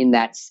person in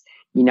that's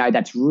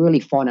really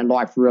finding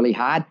life really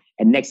hard.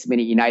 And next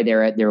minute,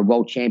 they're a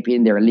world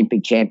champion, they're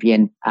Olympic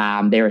champion,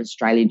 they're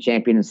Australian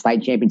champion and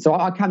state champion. So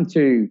I come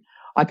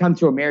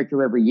to America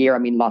every year.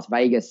 I'm in Las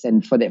Vegas,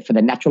 and for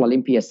the Natural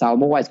Olympia. So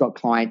I'm always got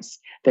clients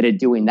that are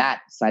doing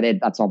that. So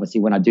that's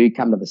obviously when I do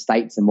come to the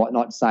States and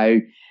whatnot. So,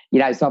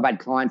 so I've had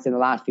clients in the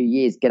last few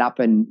years get up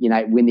and,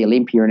 win the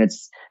Olympia. And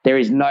there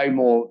is no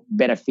more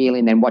better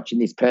feeling than watching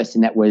this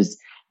person that was,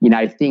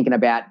 thinking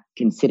about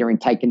considering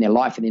taking their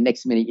life, and the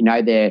next minute,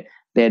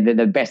 they're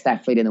the best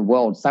athlete in the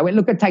world. So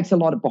it takes a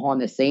lot of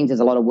behind the scenes. There's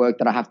a lot of work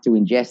that I have to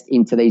ingest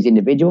into these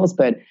individuals,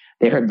 but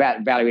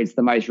Valerie, it's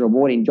the most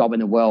rewarding job in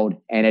the world,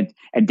 and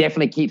it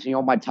definitely keeps me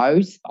on my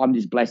toes. I'm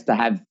just blessed to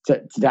have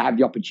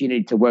the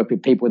opportunity to work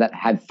with people that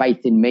have faith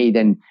in me,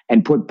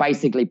 and put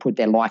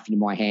their life in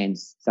my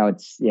hands. So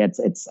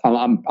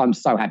I'm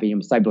so happy.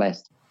 I'm so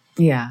blessed.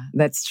 Yeah,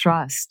 that's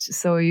trust.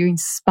 So you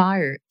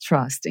inspire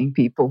trust in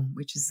people,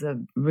 which is a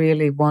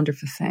really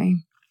wonderful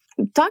thing.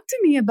 Talk to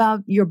me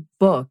about your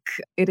book.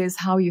 It is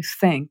How You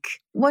Think.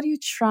 What are you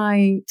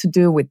trying to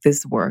do with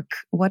this work?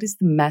 What is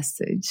the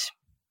message?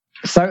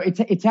 So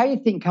it's How You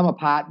Think Come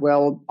Apart.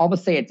 Well,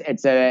 obviously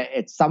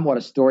it's somewhat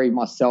a story of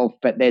myself,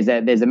 but there's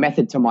a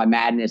method to my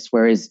madness,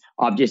 whereas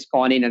I've just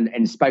gone in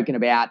and spoken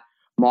about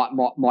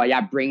my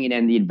upbringing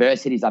and the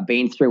adversities I've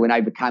been through, and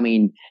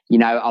overcoming,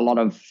 a lot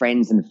of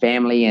friends and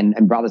family and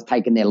brothers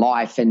taking their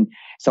life. And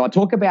so I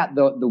talk about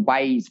the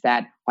ways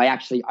that I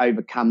actually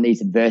overcome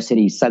these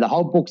adversities. So the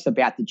whole book's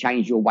about to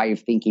change your way of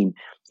thinking,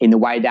 in the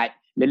way that,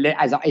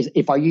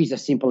 if I use a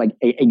simple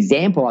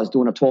example, I was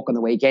doing a talk on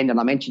the weekend, and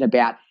I mentioned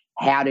about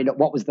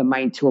what was the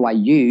main tool I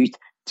used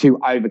to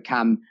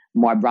overcome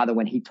my brother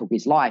when he took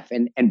his life.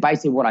 And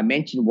basically what I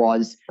mentioned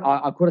was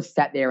I could have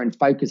sat there and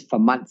focused for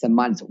months and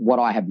months what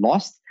I have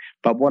lost.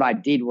 But what I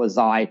did was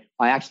I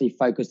actually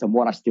focused on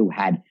what I still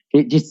had.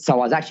 So I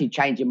was actually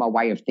changing my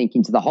way of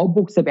thinking. So the whole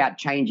book's about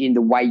changing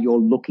the way you're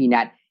looking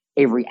at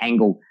every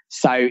angle.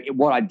 So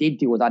what I did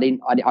do was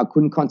I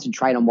couldn't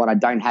concentrate on what I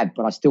don't have,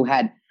 but I still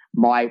had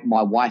my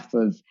wife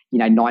of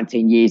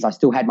 19 years. I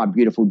still had my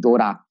beautiful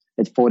daughter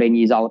that's 14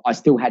 years old. I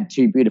still had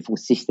two beautiful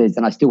sisters,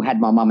 and I still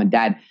had my mum and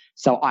dad.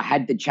 So I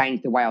had to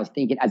change the way I was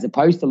thinking, as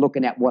opposed to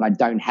looking at what I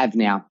don't have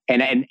now.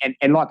 And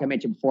like I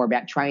mentioned before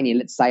about training,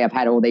 let's say I've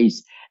had all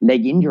these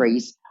leg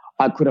injuries.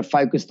 I could have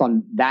focused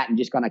on that and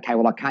just gone, okay,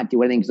 well, I can't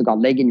do anything because I've got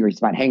leg injuries.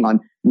 But hang on,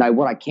 no,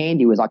 what I can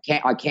do is I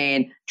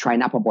can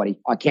train upper body.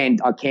 I can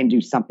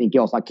do something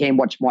else. I can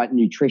watch my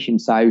nutrition.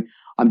 So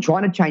I'm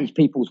trying to change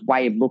people's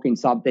way of looking.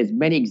 So there's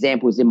many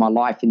examples in my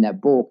life in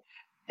that book.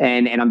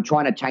 And I'm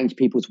trying to change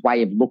people's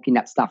way of looking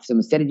at stuff. So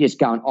instead of just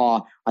going,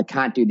 oh, I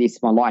can't do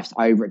this, my life's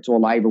over, it's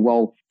all over.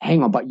 Well,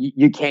 hang on, but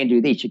you can do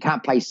this. You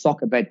can't play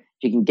soccer, but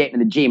you can get in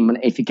the gym. And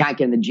if you can't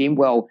get in the gym,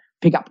 well,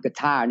 pick up a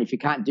guitar. And if you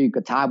can't do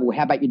guitar, well,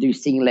 how about you do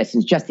singing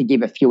lessons? Just to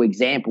give a few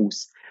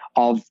examples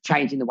of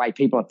changing the way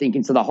people are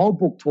thinking. So the whole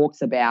book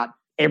talks about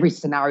every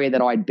scenario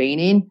that I'd been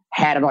in,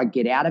 how did I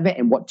get out of it,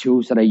 and what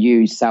tools did I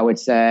use. So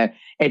it's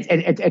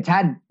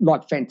had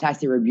like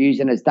fantastic reviews,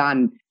 and it's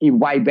done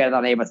way better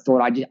than I ever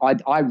thought.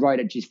 I wrote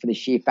it just for the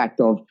sheer fact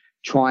of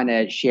trying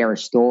to share a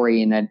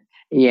story, and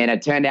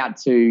it turned out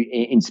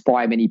to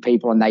inspire many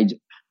people, and they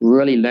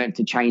really learned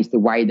to change the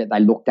way that they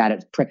looked at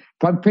it.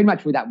 Pretty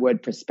much with that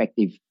word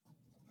perspective.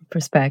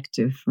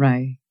 Perspective,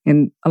 right?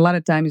 And a lot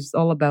of times it's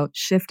all about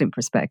shifting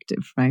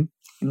perspective, right,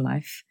 in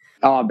life.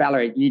 Oh,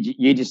 Valerie,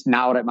 you just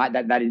nailed it, mate.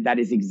 That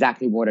is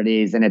exactly what it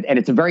is, and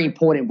it's a very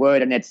important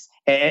word, and it's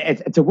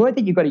a word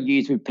that you've got to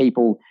use with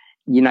people,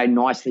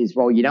 nicely as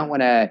well. You don't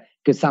want to,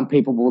 because some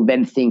people will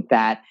then think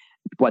that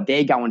what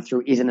they're going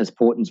through isn't as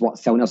important as what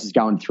someone else is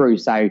going through.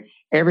 So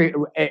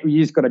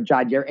you just got to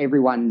judge.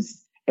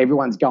 Everyone's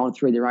going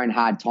through their own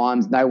hard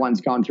times. No one's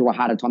going through a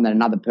harder time than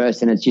another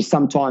person. It's just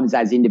sometimes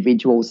as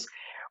individuals,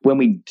 when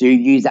we do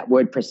use that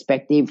word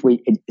perspective,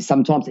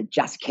 sometimes it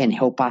just can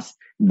help us,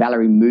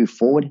 Valerie, move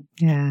forward.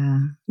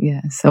 Yeah.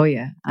 Yes. Oh,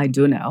 yeah. I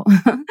do know.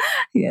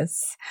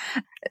 Yes.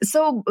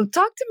 So,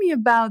 talk to me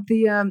about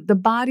the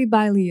Body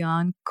by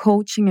Leon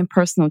coaching and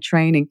personal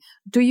training.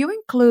 Do you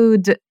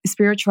include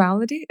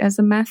spirituality as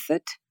a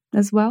method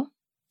as well?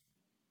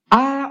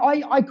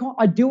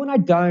 I do and I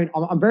don't.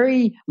 I'm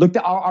very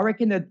I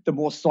reckon that the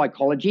more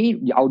psychology,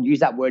 I would use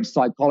that word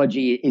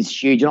psychology, is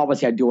huge. And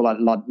obviously, I do a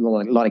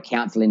lot of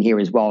counseling here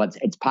as well.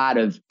 It's part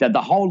of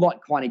the whole lot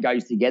kind of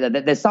goes together.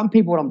 There's some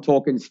people when I'm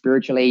talking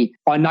spiritually,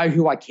 I know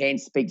who I can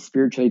speak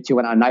spiritually to,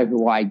 and I know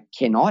who I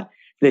cannot.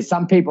 There's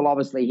some people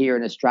obviously here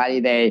in Australia,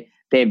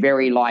 they're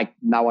very like,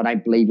 no, I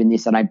don't believe in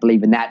this, I don't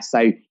believe in that.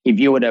 So if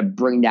you were to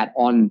bring that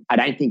on, I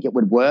don't think it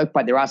would work.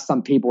 But there are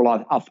some people,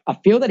 I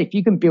feel that if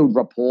you can build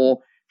rapport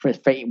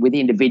with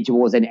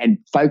individuals and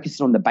focus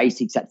on the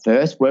basics at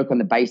first, work on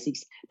the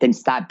basics, then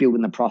start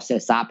building the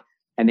process up,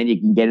 and then you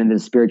can get into the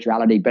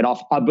spirituality. But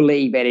I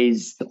believe it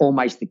is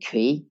almost the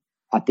key.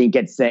 I think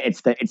it's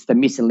the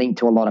missing link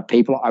to a lot of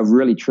people. I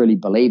really truly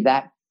believe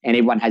that, and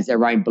everyone has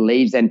their own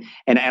beliefs. And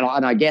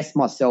I guess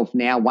myself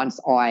now,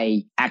 once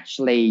I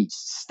actually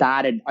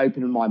started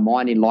opening my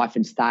mind in life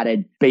and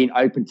started being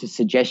open to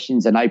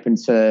suggestions and open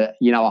to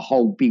a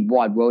whole big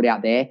wide world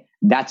out there,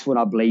 that's when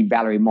I believe,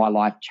 Valerie, my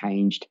life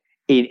changed.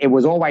 It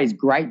was always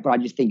great, but I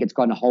just think it's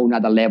gone a whole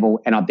nother level.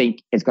 And I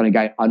think it's going to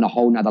go on a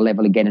whole nother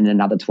level again in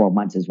another 12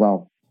 months as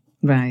well.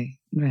 Right.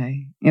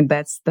 And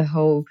that's the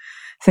whole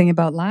thing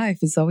about life.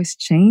 It's always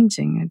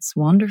changing. It's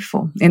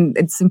wonderful. And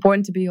it's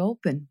important to be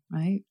open,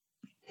 right?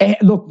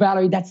 Look,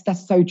 Valerie, that's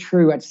so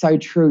true. It's so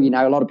true.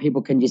 A lot of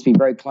people can just be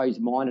very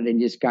closed-minded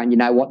and just going,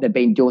 what, they've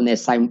been doing their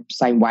same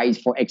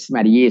ways for X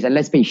amount of years. And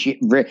let's be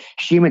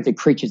humans are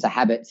creatures of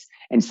habits.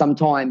 And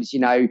sometimes,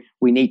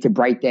 we need to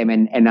break them.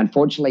 And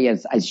unfortunately,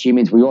 as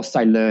humans, we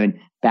also learn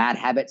bad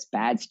habits,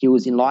 bad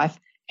skills in life.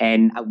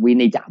 And we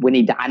need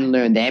to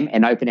unlearn them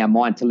and open our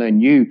mind to learn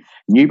new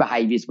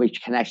behaviors,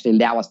 which can actually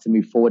allow us to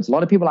move forward. So a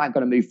lot of people aren't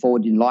going to move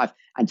forward in life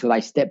until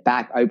they step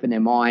back, open their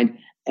mind,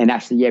 and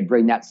actually,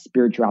 bring that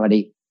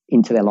spirituality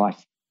into their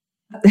life.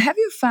 Have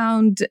you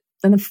found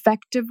an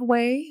effective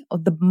way, or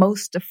the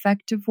most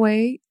effective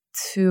way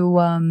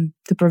to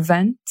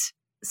prevent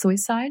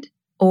suicide,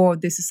 or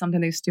this is something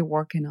that you're still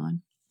working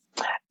on?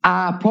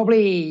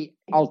 Probably,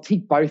 I'll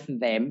tick both of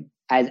them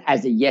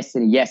as a yes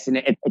and a yes,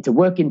 and it's a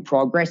work in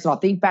progress. And I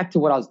think back to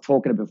what I was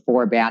talking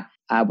before about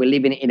we're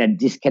living in a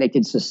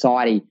disconnected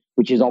society,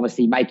 which is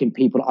obviously making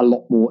people a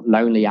lot more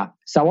lonelier.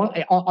 So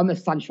on the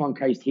Sunshine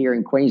Coast here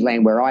in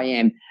Queensland, where I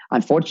am,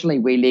 unfortunately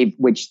we live,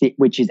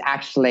 which is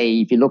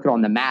actually, if you look at it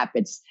on the map,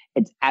 it's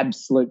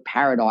absolute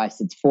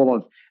paradise. It's full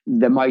of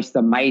the most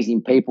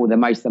amazing people, the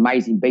most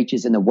amazing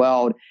beaches in the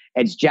world.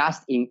 It's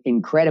just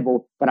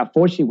incredible. But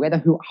unfortunately, we're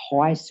the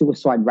highest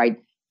suicide rate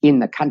in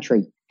the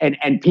country.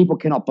 And people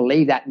cannot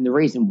believe that. And the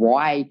reason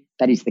why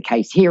that is the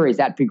case here is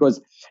that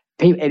because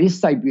it is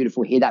so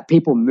beautiful here that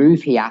people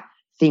move here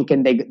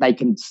thinking they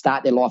can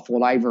start their life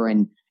all over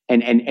and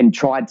and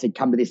tried to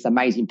come to this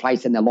amazing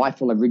place, and their life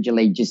will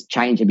originally just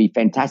change and be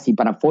fantastic.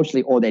 But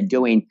unfortunately, all they're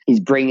doing is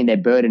bringing their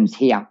burdens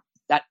here.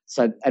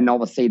 And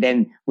obviously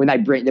then when they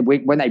bring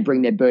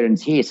their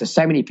burdens here,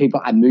 so many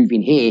people are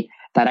moving here,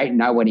 they don't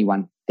know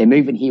anyone. They're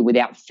moving here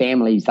without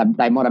families.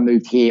 They might have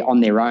moved here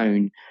on their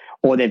own,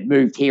 or they've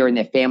moved here and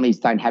their families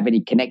don't have any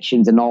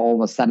connections, and all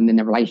of a sudden then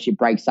the relationship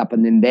breaks up,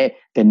 and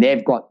then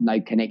they've got no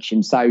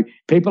connection. So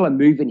people are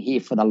moving here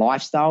for the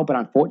lifestyle, but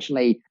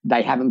unfortunately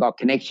they haven't got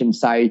connection.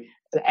 So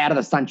out of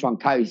the Sunshine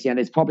Coast,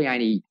 there's probably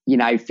only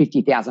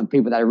 50,000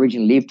 people that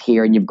originally lived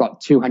here, and you've got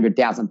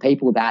 200,000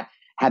 people that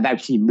have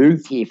actually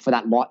moved here for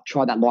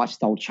try that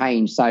lifestyle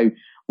change. So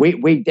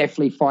we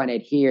definitely find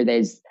it here.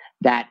 There's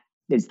that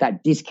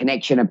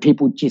disconnection, and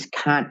people just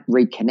can't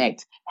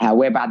reconnect.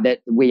 However,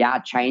 that we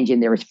are changing.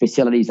 There is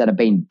facilities that are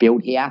being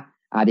built here.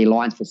 The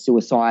Alliance for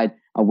Suicide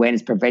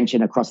Awareness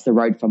Prevention across the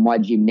road from my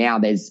gym now.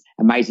 There's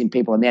amazing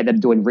people in there that are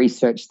doing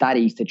research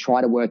studies to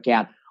try to work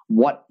out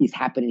what is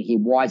happening here.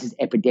 Why is this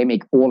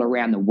epidemic all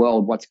around the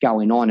world? What's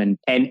going on?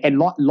 And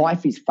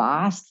life is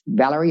fast,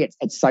 Valerie.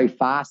 It's so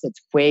fast.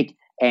 It's quick.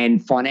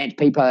 And finance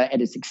people,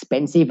 it's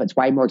expensive. It's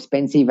way more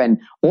expensive. And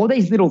all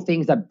these little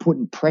things are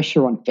putting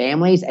pressure on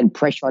families and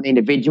pressure on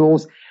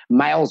individuals.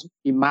 Males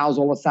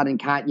all of a sudden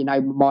can't,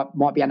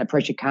 might be under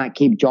pressure, can't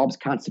keep jobs,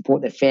 can't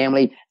support their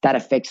family. That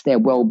affects their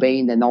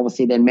well-being. Then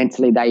obviously then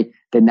mentally they're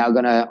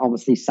going to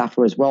obviously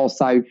suffer as well.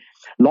 So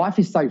life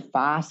is so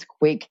fast,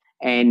 quick,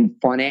 and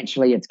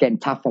financially it's getting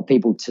tough for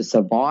people to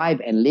survive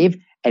and live.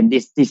 And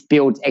this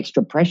builds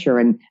extra pressure,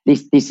 and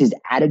this is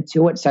added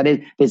to it. So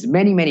there's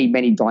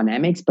many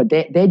dynamics, but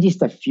they're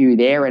just a few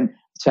there. And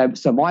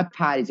so my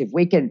part is, if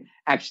we can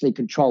actually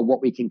control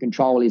what we can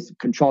control, is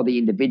control the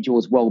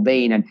individual's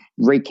well-being and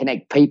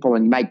reconnect people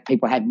and make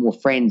people have more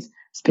friends,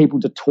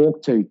 people to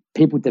talk to,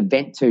 people to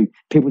vent to,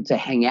 people to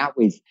hang out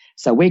with.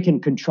 So we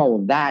can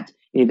control that.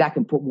 If that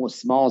can put more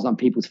smiles on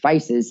people's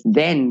faces,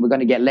 then we're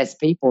going to get less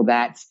people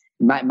that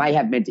may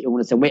have mental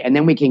illness, and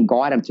then we can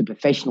guide them to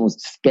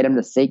professionals, get them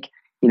to seek.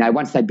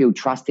 Once they build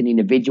trust in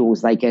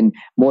individuals, they can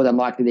more than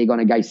likely they're going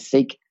to go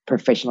seek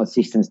professional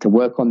assistance to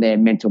work on their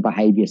mental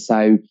behavior.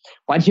 So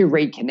once you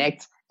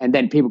reconnect, and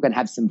then people can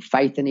have some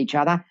faith in each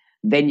other,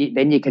 then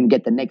you can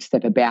get the next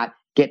step about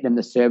getting them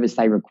the service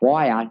they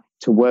require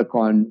to work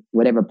on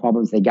whatever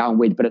problems they're going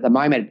with. But at the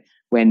moment,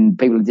 when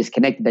people are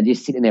disconnected, they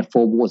just sit in their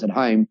four walls at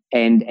home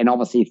and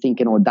obviously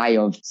thinking all day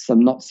of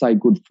some not so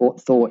good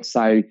thoughts.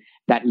 So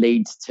that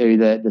leads to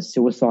the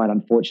suicide,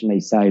 unfortunately.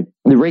 So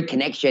the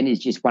reconnection is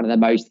just one of the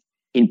most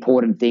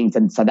important things,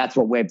 and so that's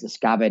what we've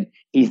discovered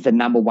is the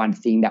number one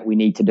thing that we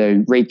need to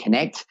do: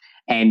 reconnect.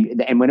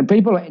 And when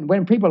people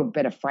have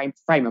better frame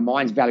of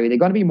minds, Valerie, they're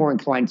going to be more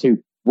inclined to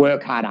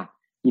work harder.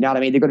 You know what I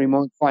mean? They're going to be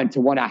more inclined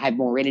to want to have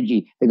more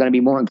energy. They're going to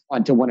be more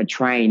inclined to want to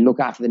train, look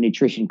after the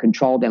nutrition,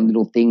 control them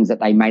little things that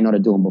they may not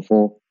have done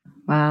before.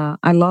 Wow.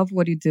 I love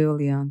what you do,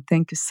 Leon.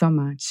 Thank you so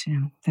much.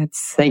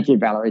 Thank you,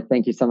 Valerie.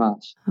 Thank you so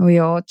much.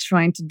 We're all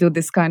trying to do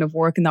this kind of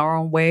work in our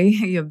own way.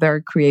 You're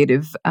very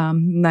creative.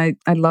 I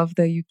love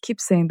that you keep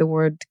saying the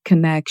word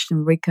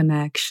connection,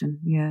 reconnection.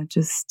 Yeah,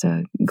 just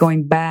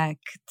going back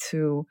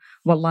to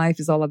what life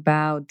is all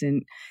about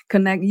and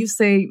connect. You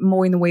say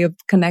more in the way of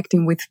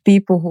connecting with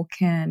people who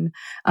can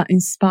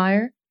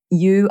inspire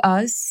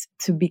us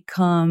to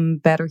become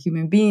better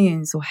human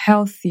beings or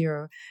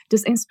healthier,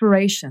 just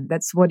inspiration.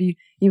 That's what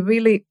you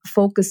really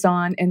focus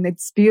on, and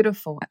it's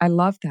beautiful. I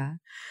love that.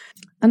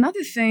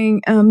 Another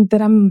thing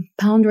that I'm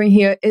pondering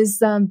here is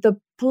the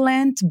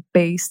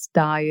plant-based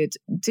diet.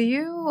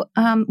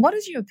 What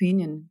is your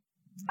opinion?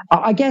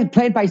 I guess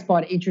plant-based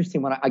diet,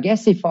 interesting one. I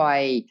guess if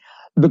I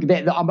look at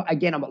that,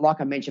 again, like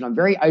I mentioned, I'm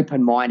very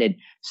open-minded.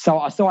 So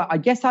I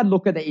guess I'd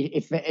look at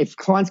it if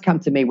clients come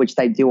to me, which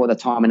they do all the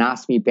time, and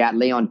ask me about,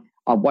 Leon,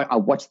 I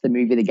watched the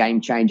movie The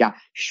Game Changer.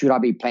 Should I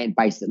be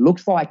plant-based? It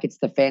looks like it's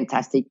the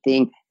fantastic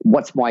thing.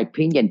 What's my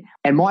opinion?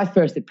 And my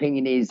first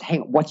opinion is,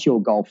 what's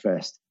your goal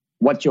first?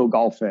 What's your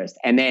goal first?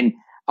 And then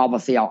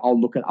obviously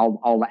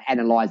I'll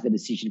analyze the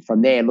decision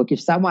from there. Look, if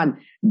someone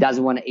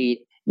doesn't want to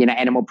eat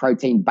animal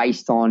protein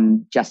based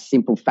on just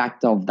simple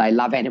fact of they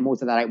love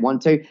animals and they don't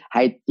want to,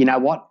 hey, you know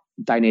what?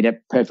 Don't eat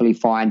it. Perfectly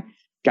fine.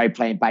 Go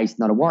plant-based,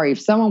 not a worry.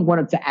 If someone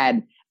wanted to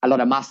add a lot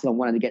of muscle and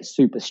wanted to get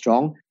super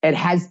strong, it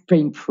has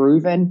been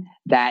proven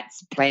that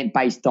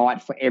plant-based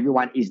diet for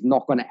everyone is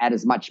not going to add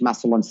as much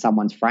muscle on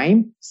someone's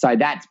frame. So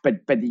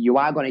but you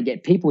are going to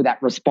get people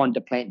that respond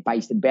to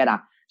plant-based better.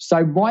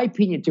 So my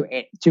opinion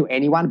to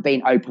anyone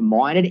being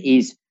open-minded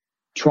is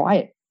try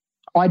it.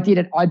 I did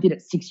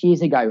it 6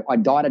 years ago. I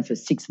dieted for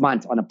 6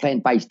 months on a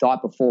plant-based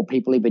diet before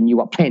people even knew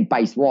what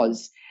plant-based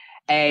was.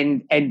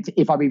 And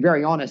if I'll be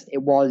very honest,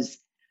 it was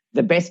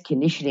the best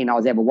conditioning I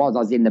ever was. I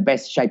was in the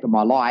best shape of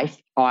my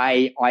life.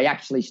 I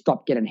actually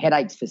stopped getting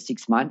headaches for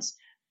 6 months,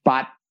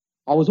 but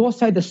I was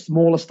also the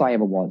smallest I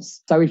ever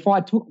was. So if I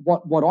took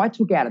what I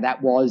took out of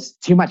that was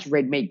too much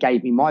red meat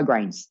gave me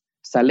migraines.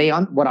 So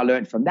Leon, what I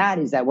learned from that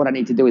is that what I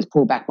need to do is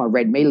pull back my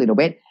red meat a little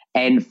bit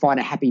and find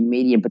a happy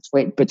medium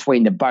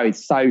between the both.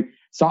 So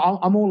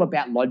I'm all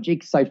about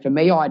logic. So for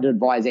me, I'd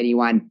advise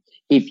anyone,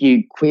 if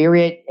you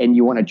query it and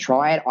you want to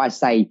try it, I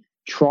say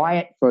try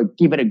it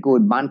give it a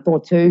good month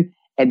or two,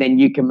 and then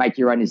you can make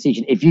your own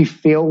decision. If you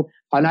feel,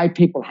 I know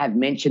people have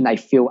mentioned they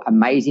feel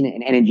amazing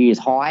and energy is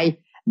high.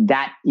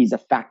 That is a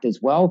fact as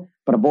well.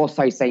 But I've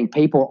also seen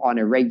people on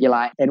a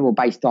regular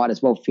animal-based diet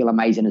as well feel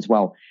amazing as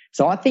well.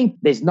 So I think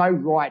there's no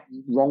right,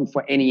 wrong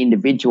for any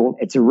individual.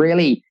 It's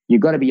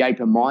you've got to be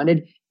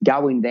open-minded,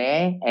 go in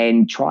there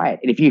and try it.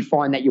 And if you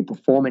find that your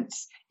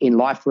performance in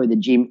life through the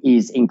gym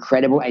is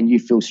incredible and you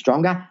feel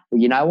stronger,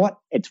 well, you know what?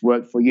 It's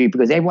worked for you,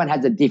 because everyone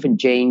has a different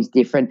genes,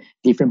 different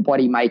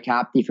body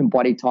makeup, different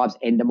body types,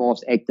 endomorphs,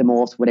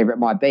 ectomorphs, whatever it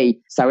might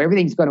be. So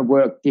everything's going to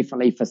work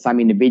differently for some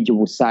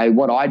individuals. So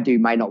what I do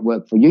may not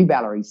work for you,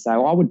 Valerie.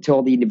 So I would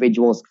tell the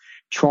individuals,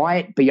 try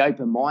it, be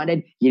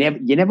open-minded.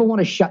 You never want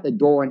to shut the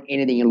door on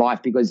anything in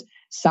life, because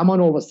someone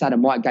all of a sudden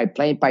might go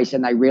plant-based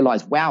and they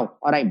realize, wow,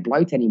 I don't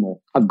bloat anymore.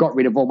 I've got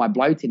rid of all my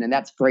bloating. And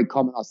that's very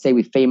common. I see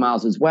with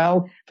females as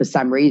well. For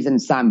some reason,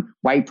 some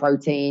whey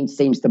protein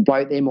seems to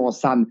bloat them, or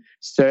some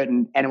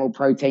certain animal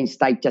protein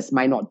steak just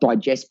may not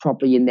digest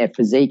properly in their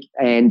physique.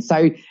 And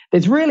so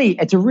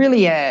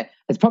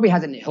it probably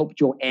hasn't helped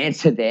your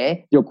answer there,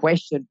 your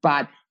question,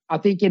 but I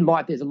think in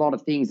life there's a lot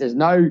of things. There's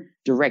no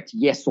direct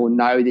yes or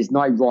no. There's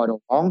no right or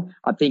wrong.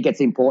 I think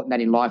it's important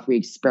that in life we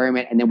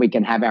experiment and then we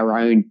can have our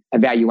own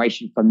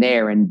evaluation from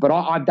there. But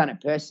I've done it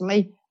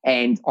personally,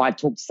 and I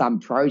took some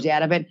pros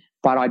out of it,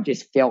 but I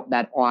just felt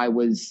that I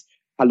was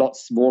a lot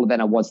smaller than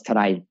I was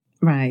today.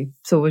 Right.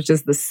 So it was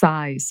just the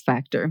size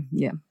factor.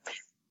 Yeah.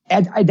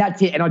 And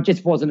that's it. And I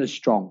just wasn't as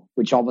strong,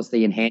 which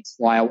obviously enhanced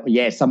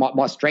so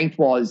my strength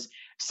was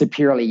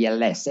superiorly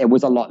less. It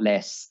was a lot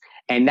less.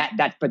 And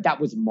that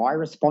was my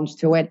response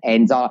to it.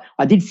 And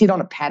I did sit on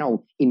a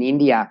panel in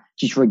India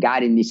just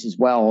regarding this as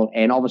well.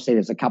 And obviously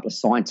there's a couple of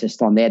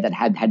scientists on there that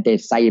had their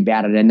say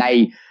about it. And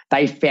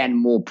they found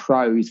more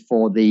pros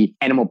for the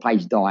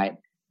animal-based diet.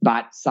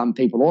 But some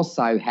people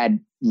also had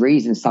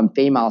reasons. Some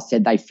females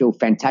said they feel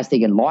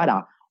fantastic and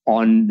lighter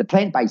on the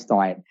plant-based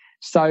diet.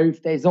 So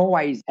there's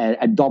always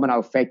a domino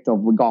effect of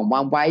we're going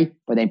one way,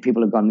 but then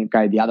people are going to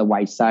go the other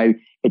way. So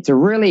it's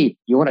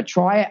you want to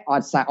try it.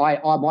 I'd say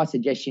my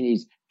suggestion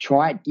is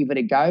try it, give it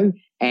a go,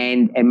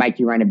 and make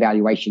your own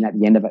evaluation at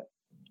the end of it.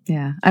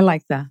 Yeah, I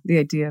like that, the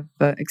idea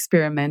of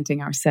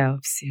experimenting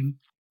ourselves. Yeah.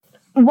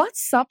 What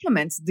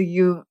supplements do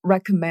you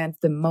recommend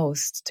the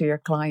most to your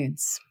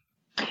clients?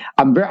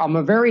 I'm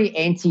a very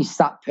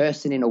anti-sup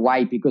person in a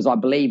way, because I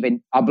believe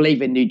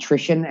in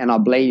nutrition, and I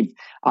believe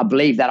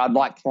that I'd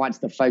like clients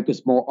to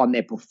focus more on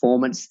their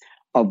performance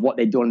of what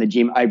they're doing in the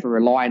gym over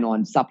relying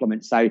on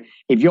supplements. So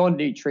if your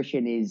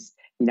nutrition is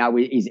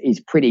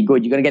pretty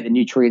good, you're going to get the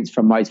nutrients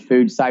from most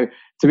foods. So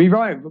to be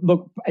right,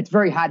 look, it's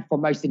very hard for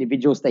most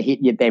individuals to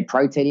hit their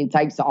protein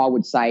intake. So I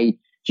would say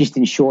just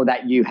ensure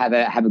that you have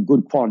a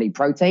good quality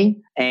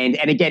protein. And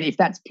again, if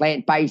that's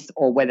plant-based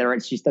or whether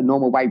it's just a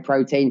normal whey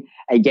protein,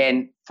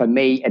 again, for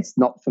me, it's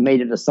not for me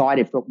to decide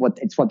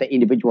it's what the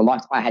individual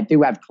likes. I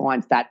do have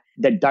clients that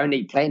don't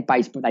eat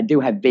plant-based, but they do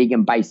have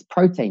vegan-based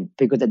protein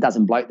because it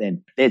doesn't bloat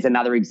them. There's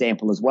another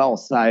example as well.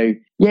 So,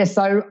 yeah,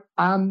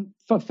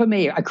 for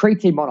me, a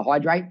creatine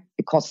monohydrate,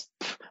 it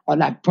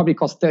probably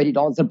costs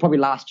 $30. It'll probably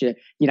last you,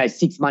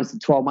 6 months to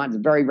 12 months.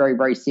 Very, very,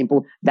 very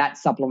simple. That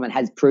supplement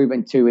has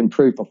proven to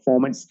improve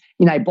performance,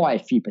 by a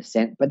few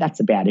percent, but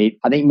that's about it.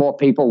 I think more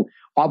people,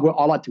 I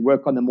like to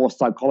work on the more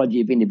psychology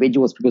of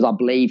individuals, because I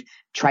believe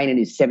training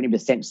is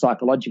 70%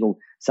 psychological.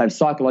 So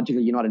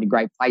psychologically, you're not in a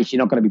great place. You're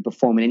not going to be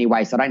performing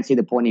anyway. So I don't see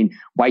the point in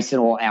wasting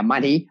all our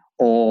money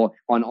or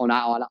on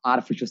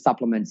artificial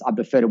supplements. I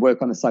prefer to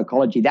work on the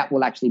psychology. That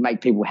will actually make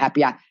people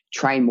happier,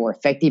 train more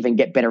effective, and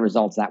get better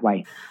results that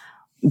way.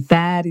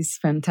 That is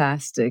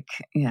fantastic.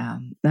 Yeah.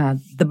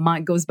 The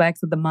mind goes back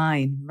to the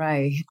mind,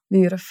 right?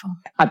 Beautiful.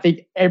 I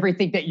think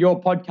everything that your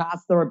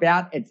podcasts are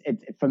about, it's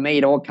for me,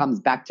 it all comes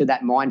back to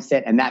that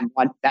mindset, and that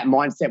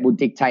mindset will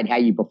dictate how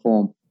you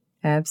perform.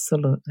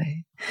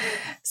 Absolutely.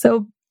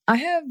 So I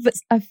have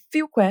a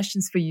few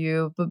questions for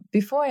you, but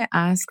before I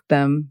ask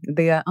them,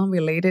 they are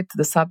unrelated to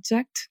the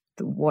subject,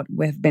 what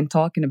we've been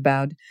talking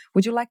about.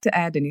 Would you like to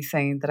add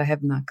anything that I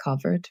have not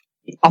covered?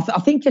 I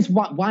think just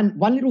one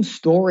little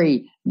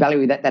story,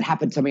 Valerie, that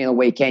happened to me on the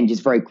weekend,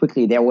 just very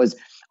quickly. There was,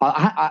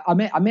 I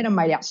met a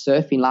mate out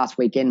surfing last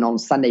weekend on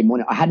Sunday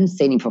morning. I hadn't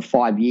seen him for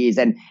 5 years.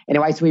 And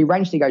anyway, so we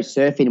arranged to go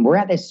surfing, and we're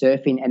out there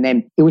surfing. And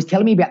then he was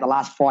telling me about the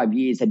last 5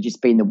 years had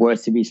just been the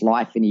worst of his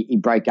life. And he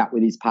broke up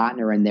with his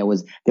partner, and there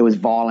was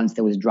violence,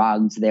 there was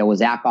drugs, there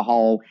was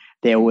alcohol,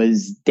 there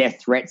was death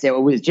threats. It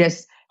was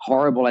just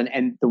horrible.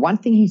 And the one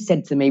thing he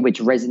said to me,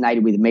 which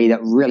resonated with me,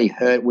 that really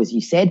hurt, was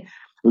he said,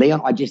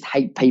 Leon, I just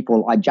hate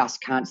people. I just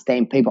can't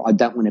stand people. I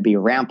don't want to be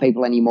around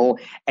people anymore.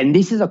 And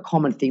this is a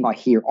common thing I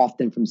hear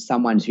often from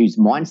someone whose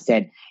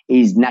mindset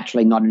is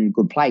naturally not in a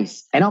good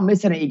place. And I'm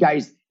listening. He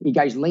goes,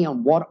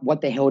 Leon,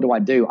 what the hell do I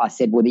do? I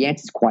said, well, the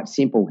answer is quite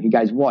simple. He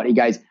goes, what? He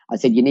goes, I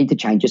said, you need to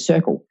change your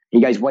circle. He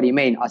goes, what do you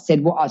mean? I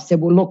said, well,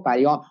 look,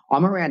 buddy,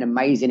 I'm around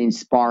amazing,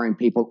 inspiring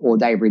people all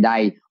day, every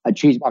day. I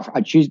choose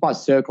my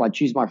circle. I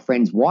choose my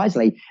friends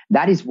wisely.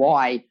 That is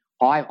why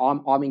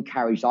I'm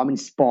encouraged, I'm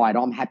inspired,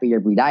 I'm happy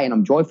every day, and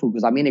I'm joyful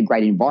because I'm in a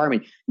great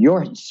environment.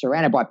 You're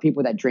surrounded by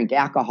people that drink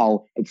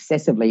alcohol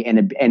excessively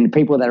and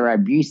people that are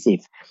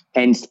abusive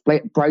and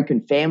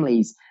broken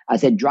families. I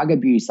said drug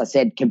abuse. I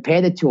said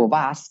compare the two of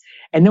us.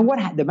 And then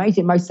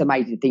the most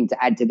amazing thing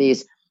to add to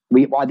this,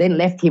 I then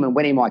left him and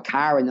went in my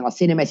car, and then I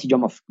sent a message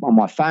on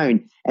my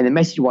phone, and the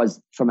message was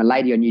from a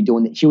lady I knew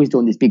she was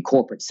doing this big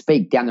corporate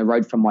speak down the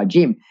road from my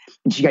gym,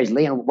 and she goes,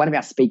 Leon, one of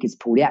our speakers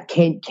pulled out.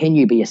 Can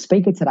you be a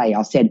speaker today?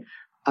 I said,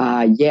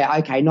 yeah,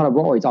 okay, not a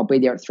worries. I'll be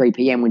there at 3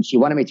 p.m. when she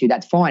wanted me to.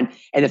 That's fine.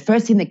 And the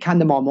first thing that came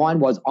to my mind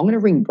was, I'm going to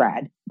ring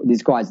Brad.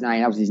 This guy's name,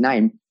 that was his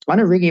name. I'm going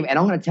to ring him and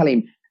I'm going to tell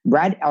him,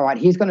 Brad, all right,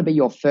 here's going to be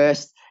your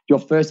first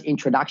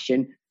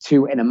introduction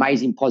to an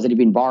amazing,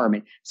 positive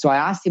environment. So I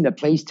asked him to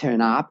please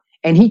turn up.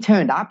 And he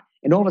turned up,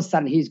 and all of a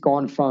sudden he's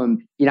gone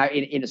from, in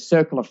a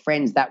circle of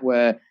friends that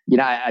were,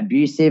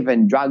 abusive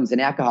and drugs and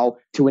alcohol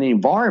to an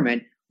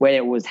environment where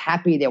it was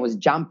happy, there was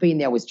jumping,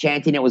 there was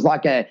chanting. It was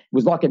like a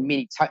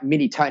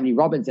mini Tony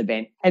Robbins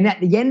event. And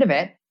at the end of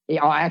it,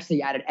 I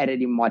actually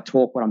added in my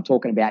talk what I'm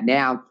talking about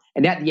now.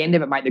 And at the end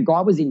of it, mate, the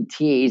guy was in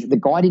tears. The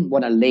guy didn't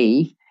want to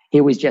leave.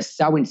 He was just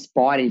so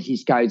inspired. And he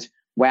just goes,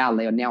 wow,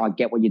 Leon, now I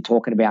get what you're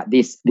talking about.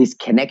 This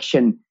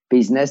connection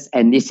business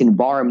and this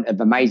environment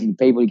of amazing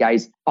people. He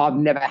goes, I've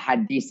never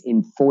had this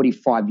in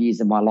 45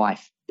 years of my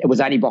life. It was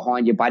only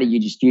behind you, buddy. You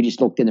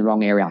just looked in the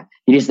wrong area.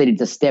 You just needed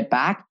to step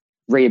back,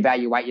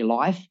 reevaluate your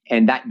life,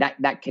 and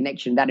that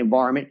connection, that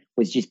environment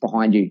was just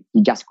behind you.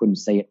 You just couldn't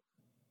see it.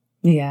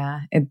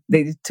 Yeah,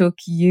 it took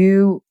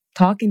you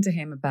talking to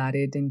him about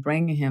it and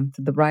bringing him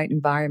to the right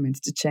environment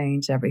to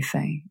change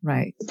everything,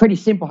 right? Pretty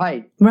simple,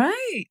 hey?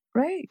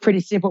 Right.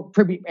 Pretty simple.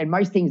 And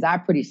most things are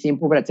pretty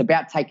simple, but it's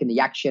about taking the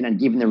action and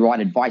giving the right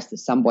advice to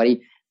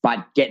somebody,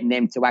 but getting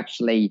them to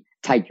actually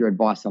take your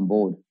advice on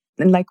board.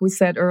 And like we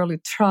said earlier,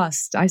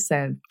 trust. I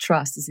said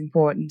trust is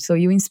important. So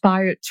you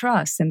inspire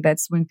trust, and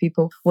that's when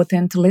people will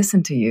tend to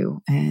listen to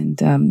you and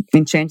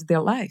change their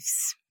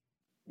lives.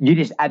 You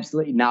just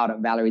absolutely nailed it,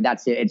 Valerie.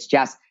 That's it.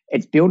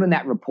 It's building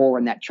that rapport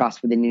and that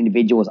trust within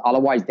individuals.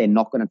 Otherwise, they're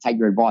not going to take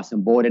your advice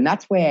on board. And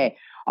that's where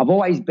I've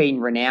always been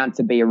renowned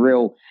to be a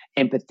real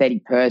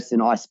empathetic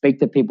person. I speak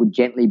to people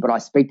gently, but I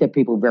speak to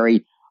people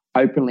very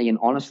openly and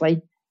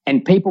honestly.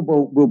 And people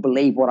will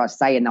believe what I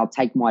say and they'll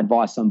take my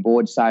advice on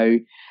board. So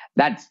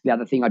that's the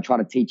other thing I try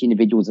to teach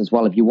individuals as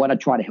well. If you want to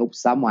try to help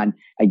someone,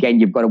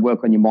 again, you've got to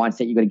work on your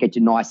mindset. You've got to get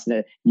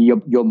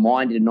your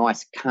mind in a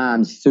nice,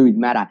 calm, soothed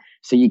manner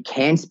so you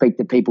can speak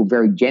to people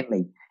very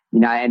gently.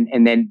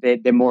 And then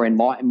they're more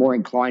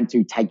inclined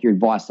to take your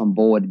advice on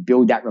board,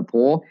 build that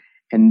rapport,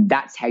 and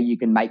that's how you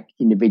can make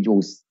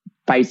individuals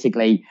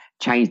basically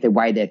change the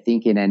way they're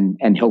thinking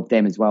and help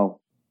them as well.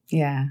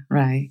 Yeah,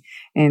 right.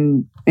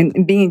 And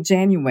being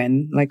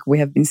genuine, like we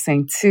have been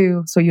saying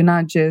too. So you're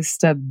not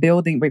just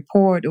building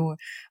rapport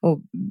or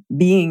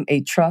being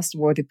a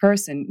trustworthy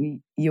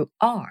person. You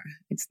are.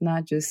 It's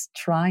not just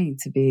trying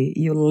to be.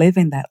 You're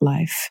living that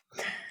life.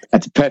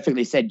 That's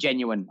perfectly said.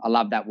 Genuine. I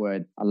love that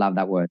word.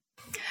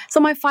 So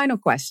my final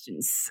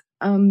questions.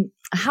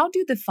 How do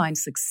you define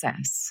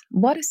success?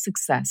 What is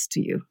success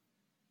to you?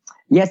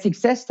 Yeah,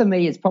 success to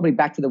me is probably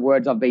back to the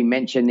words I've been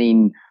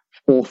mentioning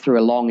all through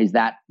along, is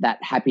that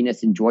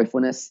happiness and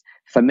joyfulness.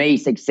 For me,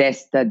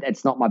 success, that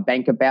it's not my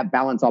bank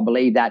balance. I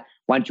believe that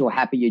once you're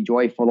happy, you're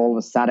joyful, all of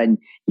a sudden,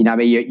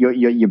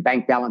 your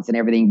bank balance and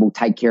everything will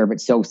take care of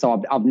itself.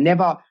 So I've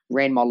never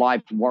ran my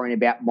life worrying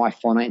about my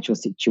financial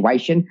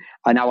situation.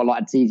 I know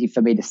it's easy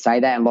for me to say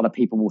that, and a lot of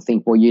people will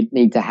think, well, you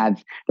need to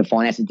have the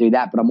finances to do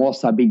that. But I'm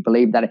also a big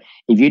believer that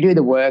if you do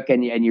the work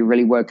and you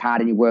really work hard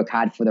and you work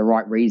hard for the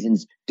right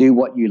reasons, do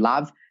what you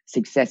love,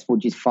 success will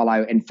just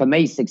follow. And for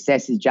me,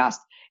 success is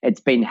just, it's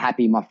been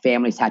happy. My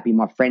family's happy.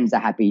 My friends are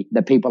happy.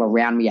 The people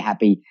around me are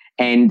happy,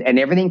 and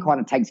everything kind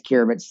of takes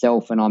care of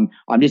itself. And I'm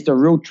just a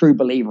real true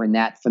believer in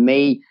that. For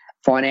me,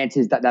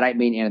 finances that don't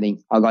mean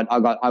anything.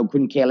 I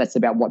couldn't care less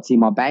about what's in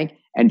my bank.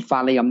 And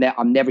finally,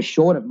 I'm never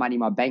short of money in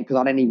my bank because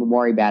I don't even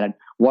worry about it.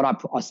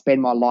 I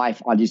spend my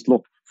life, I just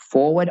look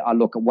forward. I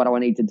look at what do I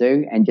need to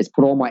do and just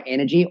put all my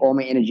energy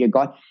I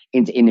got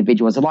into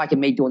individuals. So like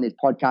me doing this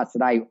podcast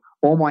today,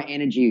 all my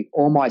energy,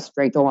 all my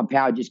strength, all my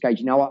power just goes,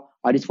 you know what?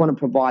 I just want to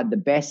provide the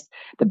best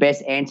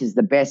answers,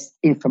 the best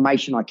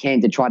information I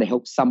can to try to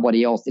help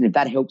somebody else. And if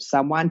that helps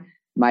someone,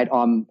 mate,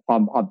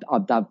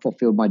 I've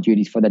fulfilled my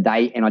duties for the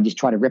day. And I just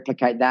try to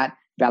replicate that,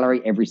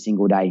 Valerie, every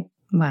single day.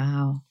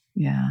 Wow.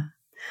 Yeah.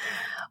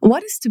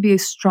 What is to be a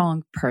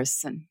strong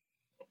person?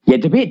 Yeah,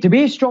 to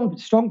be a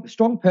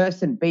strong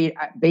person,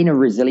 being a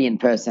resilient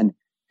person,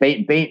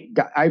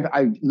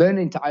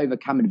 learning to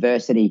overcome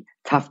adversity,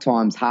 tough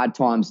times, hard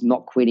times,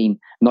 not quitting,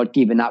 not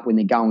giving up when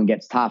the going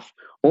gets tough.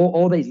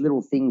 All these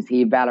little things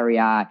here, Valerie,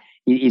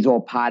 is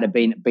all part of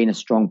being a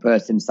strong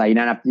person. So you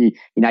don't have to,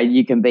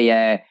 you can be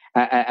a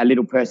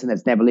little person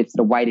that's never lifted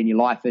a weight in your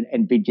life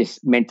and be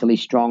just mentally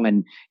strong,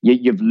 and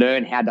you've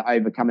learned how to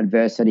overcome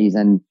adversities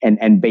and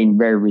been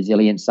very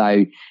resilient.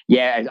 So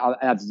yeah,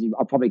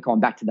 I'll probably come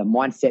back to the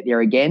mindset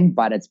there again,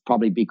 but it's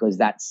probably because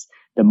that's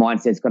the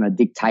mindset's going to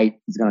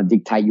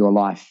dictate your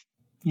life.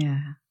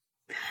 Yeah.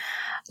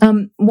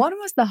 What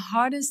was the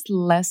hardest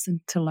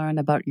lesson to learn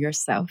about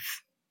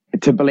yourself?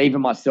 To believe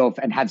in myself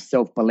and have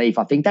self-belief.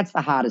 I think that's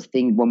the hardest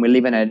thing when we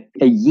live in an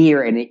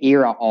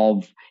era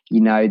of,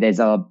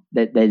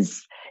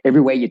 there's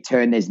everywhere you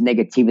turn, there's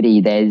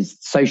negativity, there's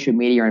social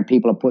media and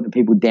people are putting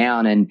people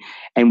down and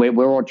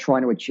we're all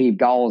trying to achieve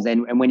goals.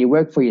 And when you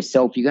work for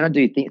yourself, you're going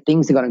to do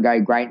things are going to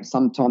go great.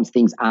 Sometimes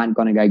things aren't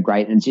going to go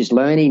great. And it's just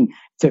learning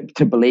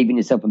to believe in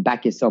yourself and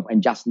back yourself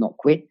and just not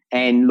quit.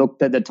 And look,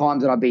 the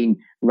times that I've been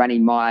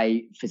running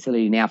my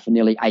facility now for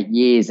nearly 8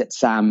 years, it's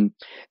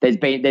there's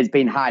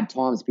been hard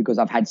times because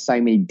I've had so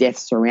many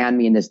deaths around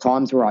me, and there's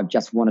times where I've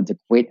just wanted to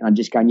quit and I'm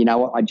just going, you know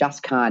what, I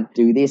just can't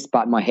do this.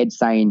 But my head's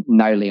saying,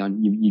 no,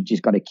 Leon, you've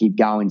just got to keep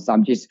going. So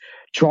I'm just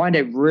trying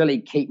to really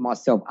keep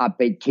myself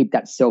upbeat, keep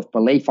that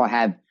self-belief. I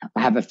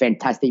have a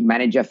fantastic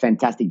manager,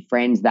 fantastic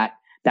friends that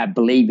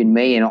believe in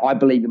me, and I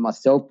believe in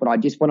myself, but I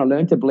just want to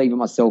learn to believe in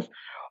myself.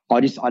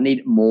 I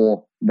need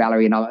more,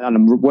 Valerie, and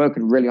I'm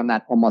working really on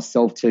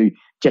myself to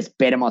just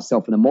better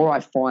myself. And the more I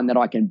find that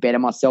I can better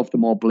myself, the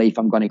more belief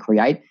I'm going to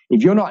create.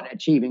 If you're not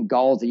achieving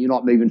goals and you're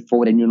not moving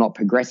forward and you're not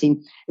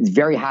progressing, it's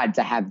very hard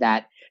to have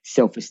that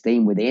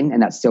self-esteem within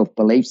and that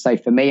self-belief. So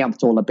for me,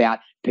 it's all about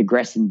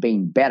progressing,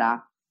 being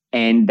better,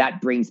 and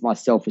that brings my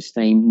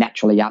self-esteem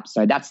naturally up.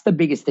 So that's the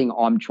biggest thing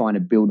I'm trying to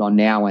build on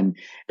now, and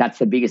that's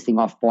the biggest thing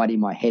I fight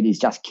in my head is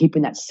just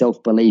keeping that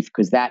self-belief,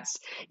 because that's,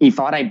 if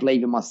I don't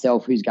believe in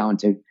myself, who's going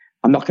to?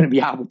 I'm not going to be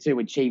able to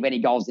achieve any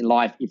goals in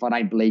life if I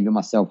don't believe in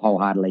myself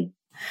wholeheartedly.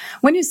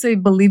 When you say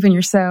believe in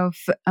yourself,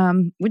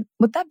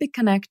 would that be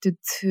connected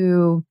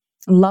to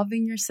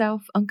loving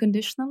yourself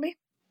unconditionally?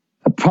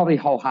 Probably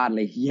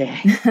wholeheartedly, yeah.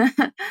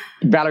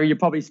 Valerie, you're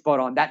probably spot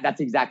on.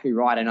 That's exactly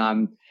right.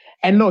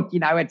 And look,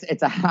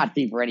 it's a hard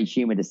thing for any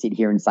human to sit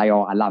here and say,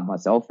 "Oh, I love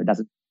myself."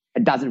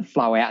 It doesn't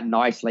flow out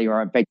nicely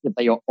or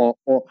effectively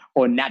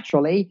or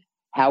naturally.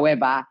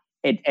 However,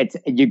 it's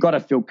you've got to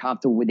feel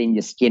comfortable within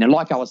your skin. And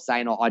like I was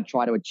saying, I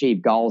try to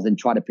achieve goals and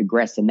try to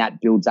progress, and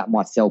that builds up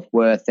my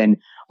self-worth. And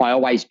I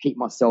always keep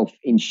myself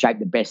in shape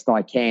the best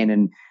I can.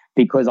 And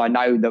because I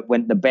know that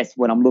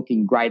when I'm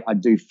looking great, I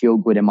do feel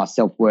good and my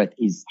self-worth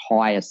is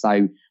higher.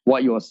 So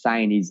what you're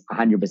saying is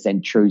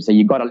 100% true. So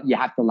you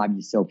have to love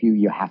yourself.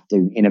 You have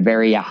to, in a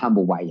very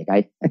humble way.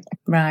 Okay.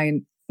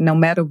 Right. No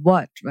matter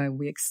what, right?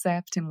 We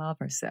accept and love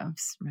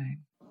ourselves. Right.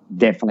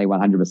 Definitely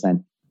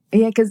 100%.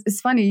 Yeah, because it's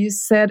funny, you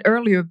said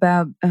earlier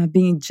about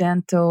being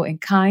gentle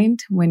and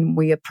kind when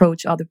we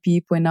approach other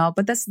people and all,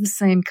 but that's the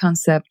same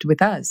concept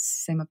with us,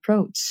 same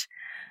approach.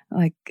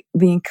 Like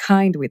being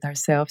kind with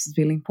ourselves is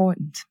really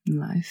important in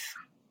life.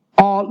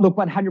 Oh, look,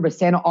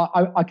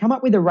 100%. I come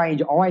up with a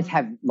range. I always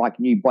have like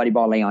new Body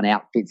by Leon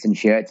outfits and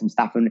shirts and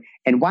stuff.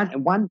 And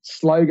one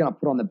slogan I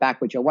put on the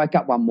back, which I woke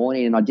up one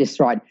morning and I just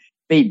write,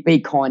 be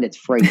kind, it's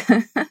free.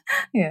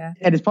 Yeah.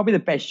 And it's probably the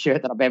best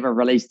shirt that I've ever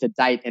released to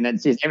date. And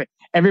it's just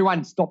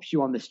everyone stops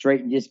you on the street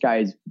and just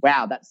goes,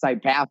 wow, that's so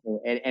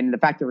powerful. And the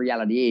fact of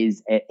reality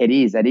is, it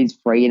is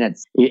free. And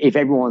it's, if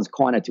everyone's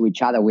kinder to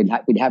each other, we'd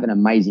have an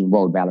amazing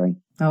world, Valerie.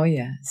 Oh,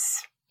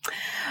 yes.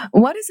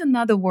 What is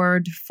another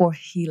word for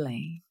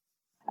healing?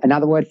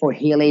 Another word for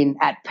healing,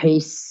 at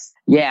peace.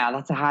 Yeah,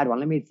 that's a hard one.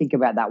 Let me think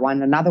about that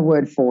one. Another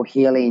word for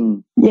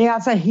healing. Yeah,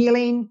 I'd say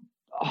healing.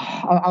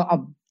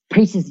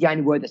 Peace is the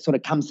only word that sort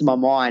of comes to my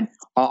mind.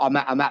 I'm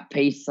at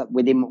peace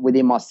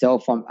within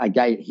myself. I'm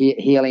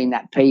healing,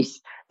 at peace.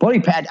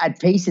 Probably at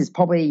peace is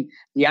probably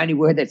the only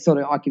word that's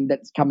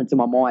coming to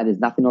my mind. There's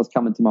nothing else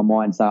coming to my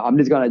mind. So I'm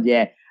just going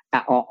to,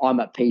 I'm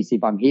at peace.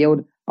 If I'm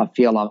healed, I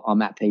feel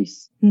I'm at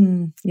peace.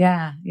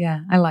 Yeah.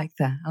 I like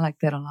that. I like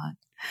that a lot.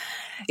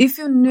 If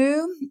you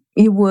knew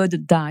you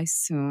would die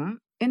soon,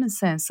 in a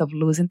sense of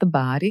losing the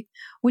body,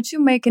 would you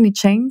make any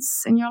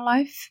changes in your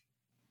life?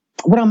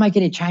 Would I make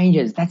any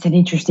changes? That's an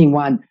interesting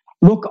one.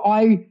 Look,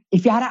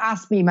 if you had to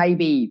ask me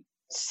maybe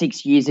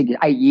 8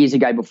 years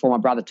ago before my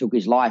brother took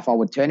his life, I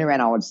would turn around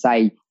and I would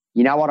say,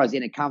 you know what, I was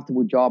in a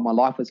comfortable job. My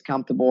life was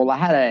comfortable.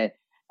 I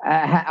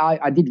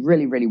did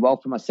really, really well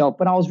for myself,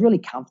 but I was really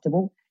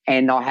comfortable.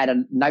 And I had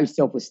no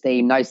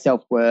self-esteem, no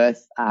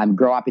self-worth,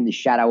 grew up in the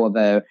shadow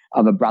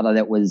of a brother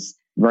that was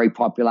very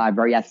popular,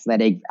 very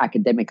athletic,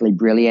 academically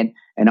brilliant.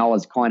 And I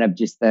was kind of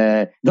just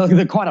the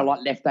kind of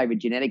like leftover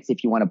genetics,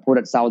 if you want to put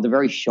it. So I was a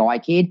very shy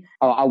kid.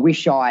 I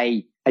wish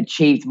I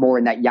achieved more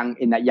in that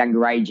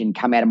younger age and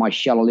come out of my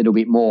shell a little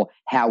bit more.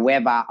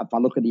 However, if I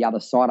look at the other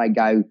side, I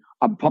go,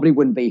 I probably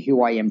wouldn't be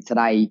who I am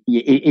today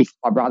if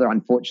my brother,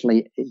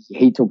 unfortunately,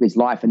 he took his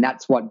life. And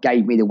that's what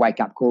gave me the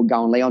wake-up call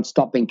going, Leon,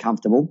 stop being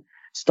comfortable.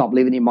 Stop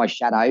living in my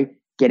shadow,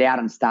 get out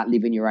and start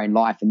living your own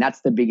life. And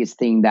that's the biggest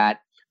thing that,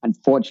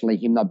 unfortunately,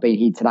 him not being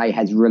here today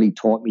has really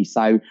taught me.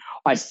 So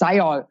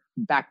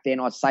back then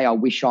I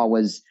wish I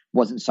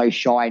wasn't so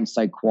shy and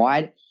so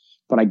quiet.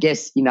 But I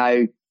guess,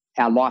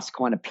 our life's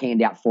kind of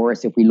panned out for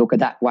us if we look at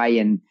that way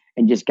and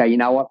just go, you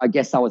know what, I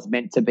guess I was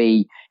meant to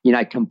be,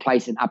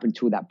 complacent up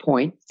until that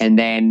point. And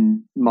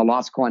then my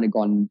life's kind of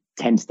gone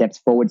 10 steps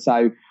forward.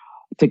 So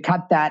to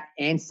cut that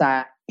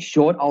answer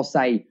short, I'll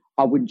say,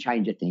 I wouldn't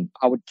change a thing.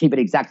 I would keep it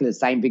exactly the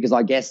same because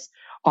I guess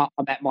I'm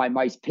at my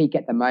most peak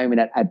at the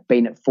moment at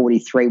being at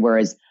 43,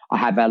 whereas I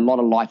have a lot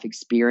of life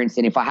experience.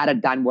 And if I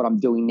had done what I'm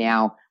doing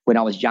now when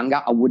I was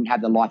younger, I wouldn't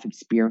have the life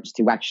experience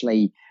to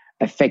actually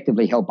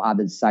effectively help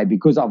others. So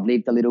because I've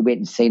lived a little bit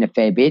and seen a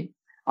fair bit,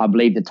 I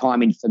believe the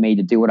timing for me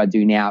to do what I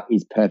do now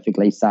is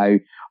perfectly. So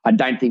I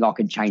don't think I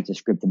can change the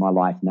script of my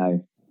life,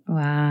 no.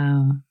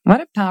 Wow. What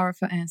a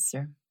powerful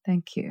answer.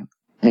 Thank you.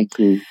 Thank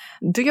you.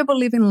 Do you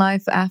believe in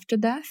life after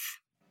death?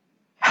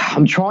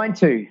 I'm trying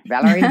to,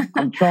 Valerie.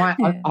 I'm trying.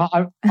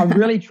 Yeah. I'm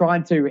really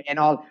trying to. And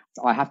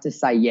I have to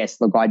say yes.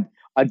 Look, I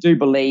do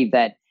believe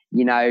that,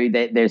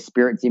 that there's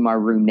spirits in my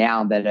room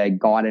now that are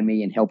guiding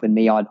me and helping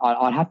me.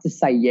 I'd have to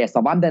say yes.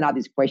 I've understood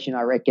this question,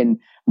 I reckon,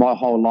 my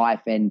whole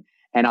life. And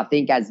I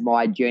think as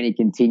my journey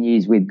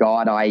continues with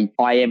God, I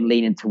am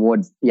leaning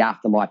towards the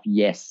afterlife,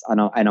 yes. And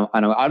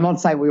I'm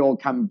not saying we all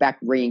come back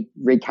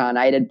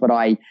reincarnated, but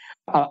I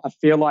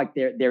feel like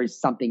there is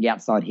something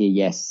outside here,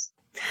 yes.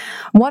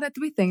 What are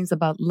 3 things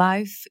about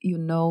life you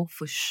know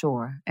for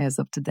sure as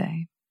of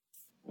today?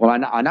 Well,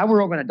 I know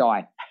we're all going to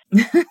die.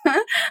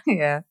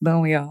 Yeah,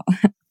 don't we all?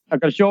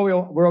 I'm sure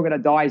we're all going to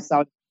die.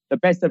 So the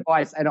best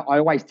advice, and I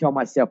always tell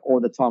myself all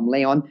the time,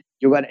 Leon,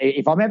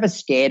 if I'm ever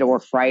scared or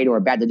afraid or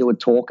about to do a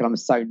talk and I'm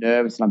so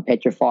nervous and I'm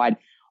petrified,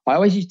 I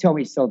always just tell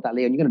myself that,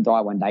 Leon, you're going to die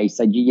one day.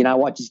 So you know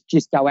what?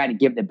 Just go out and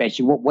give it the best.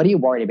 What are you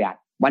worried about?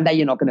 One day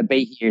you're not going to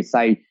be here.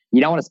 So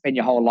you don't want to spend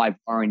your whole life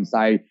worrying.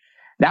 So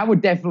that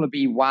would definitely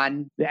be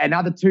one.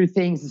 Another 2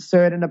 things are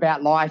certain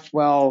about life.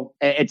 Well,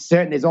 it's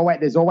certain there's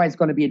always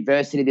going to be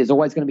adversity. There's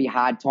always going to be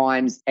hard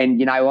times. And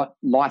you know what?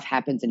 Life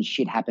happens and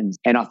shit happens.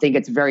 And I think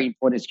it's very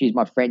important, excuse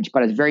my French,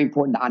 but it's very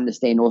important to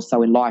understand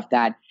also in life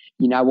that,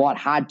 you know what?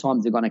 Hard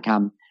times are going to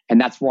come.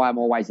 And that's why I'm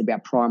always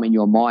about priming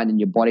your mind and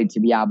your body to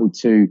be able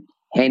to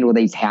handle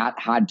these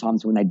hard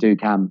times when they do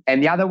come.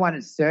 And the other one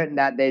is certain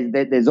that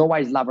there's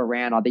always love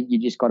around. I think you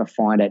just got to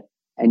find it.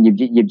 And you've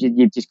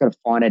just got to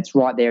find it. It's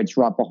right there. It's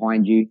right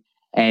behind you.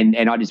 And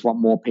I just want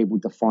more people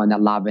to find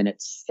that love. And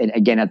it's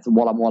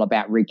what I'm all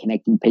about,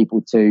 reconnecting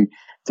people to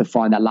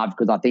find that love,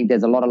 because I think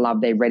there's a lot of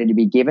love there ready to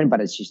be given,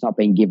 but it's just not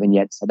being given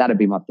yet. So that'd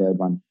be my 3rd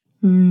one.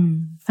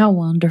 How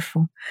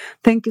wonderful.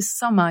 Thank you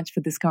so much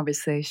for this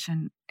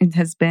conversation. It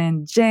has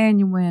been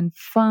genuine,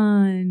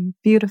 fun,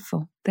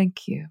 beautiful.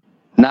 Thank you.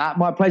 Nah,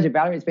 my pleasure,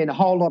 Valerie. It's been a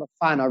whole lot of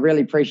fun. I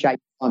really appreciate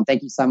your time.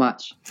 Thank you so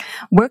much.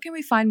 Where can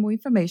we find more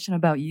information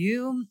about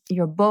you,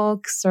 your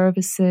books,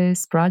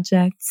 services,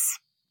 projects?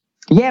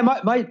 Yeah,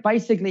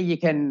 basically you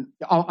can,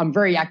 I'm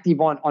very active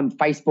on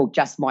Facebook,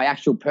 just my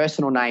actual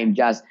personal name,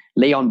 just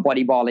Leon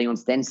Body by Leon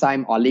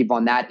Stensheim. I live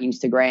on that.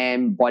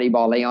 Instagram, Body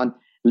by Leon.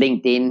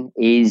 LinkedIn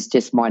is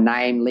just my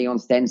name, Leon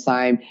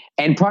Stensheim.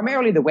 And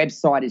primarily the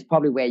website is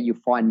probably where you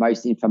find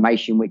most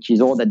information, which is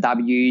all the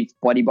W's,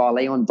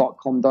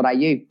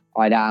 bodybyleon.com.au.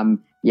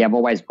 I've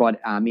always got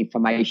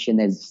information.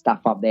 There's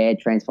stuff up there,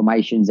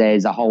 transformations.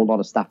 There's a whole lot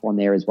of stuff on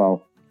there as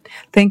well.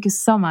 Thank you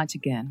so much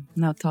again.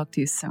 And I'll talk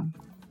to you soon.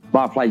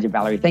 My pleasure,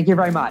 Valerie. Thank you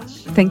very much.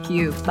 Thank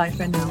you. Bye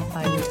for now.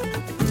 Bye.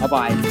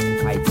 Bye-bye.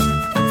 Bye.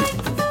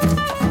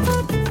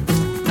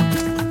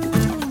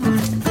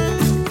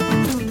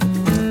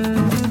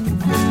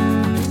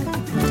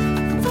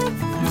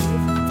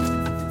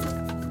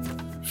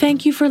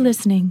 Thank you for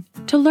listening.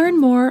 To learn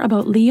more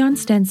about Leon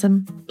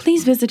Stensheim,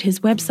 please visit his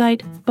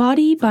website,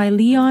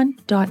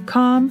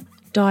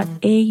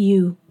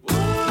 bodybyleon.com.au.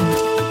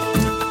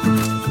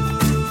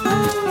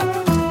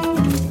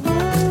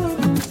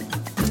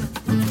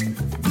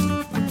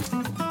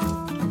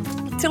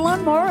 To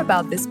learn more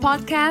about this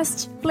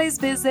podcast, please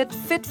visit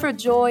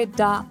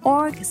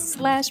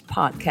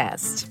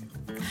fitforjoy.org/podcast.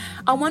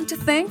 I want to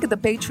thank the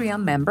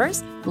Patreon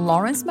members,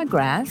 Lawrence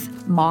McGrath,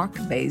 Mark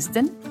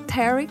Basden,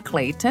 Terry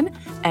Clayton,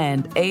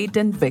 and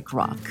Aidan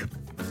Vickrock.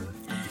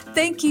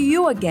 Thank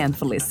you again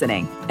for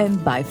listening,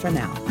 and bye for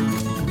now.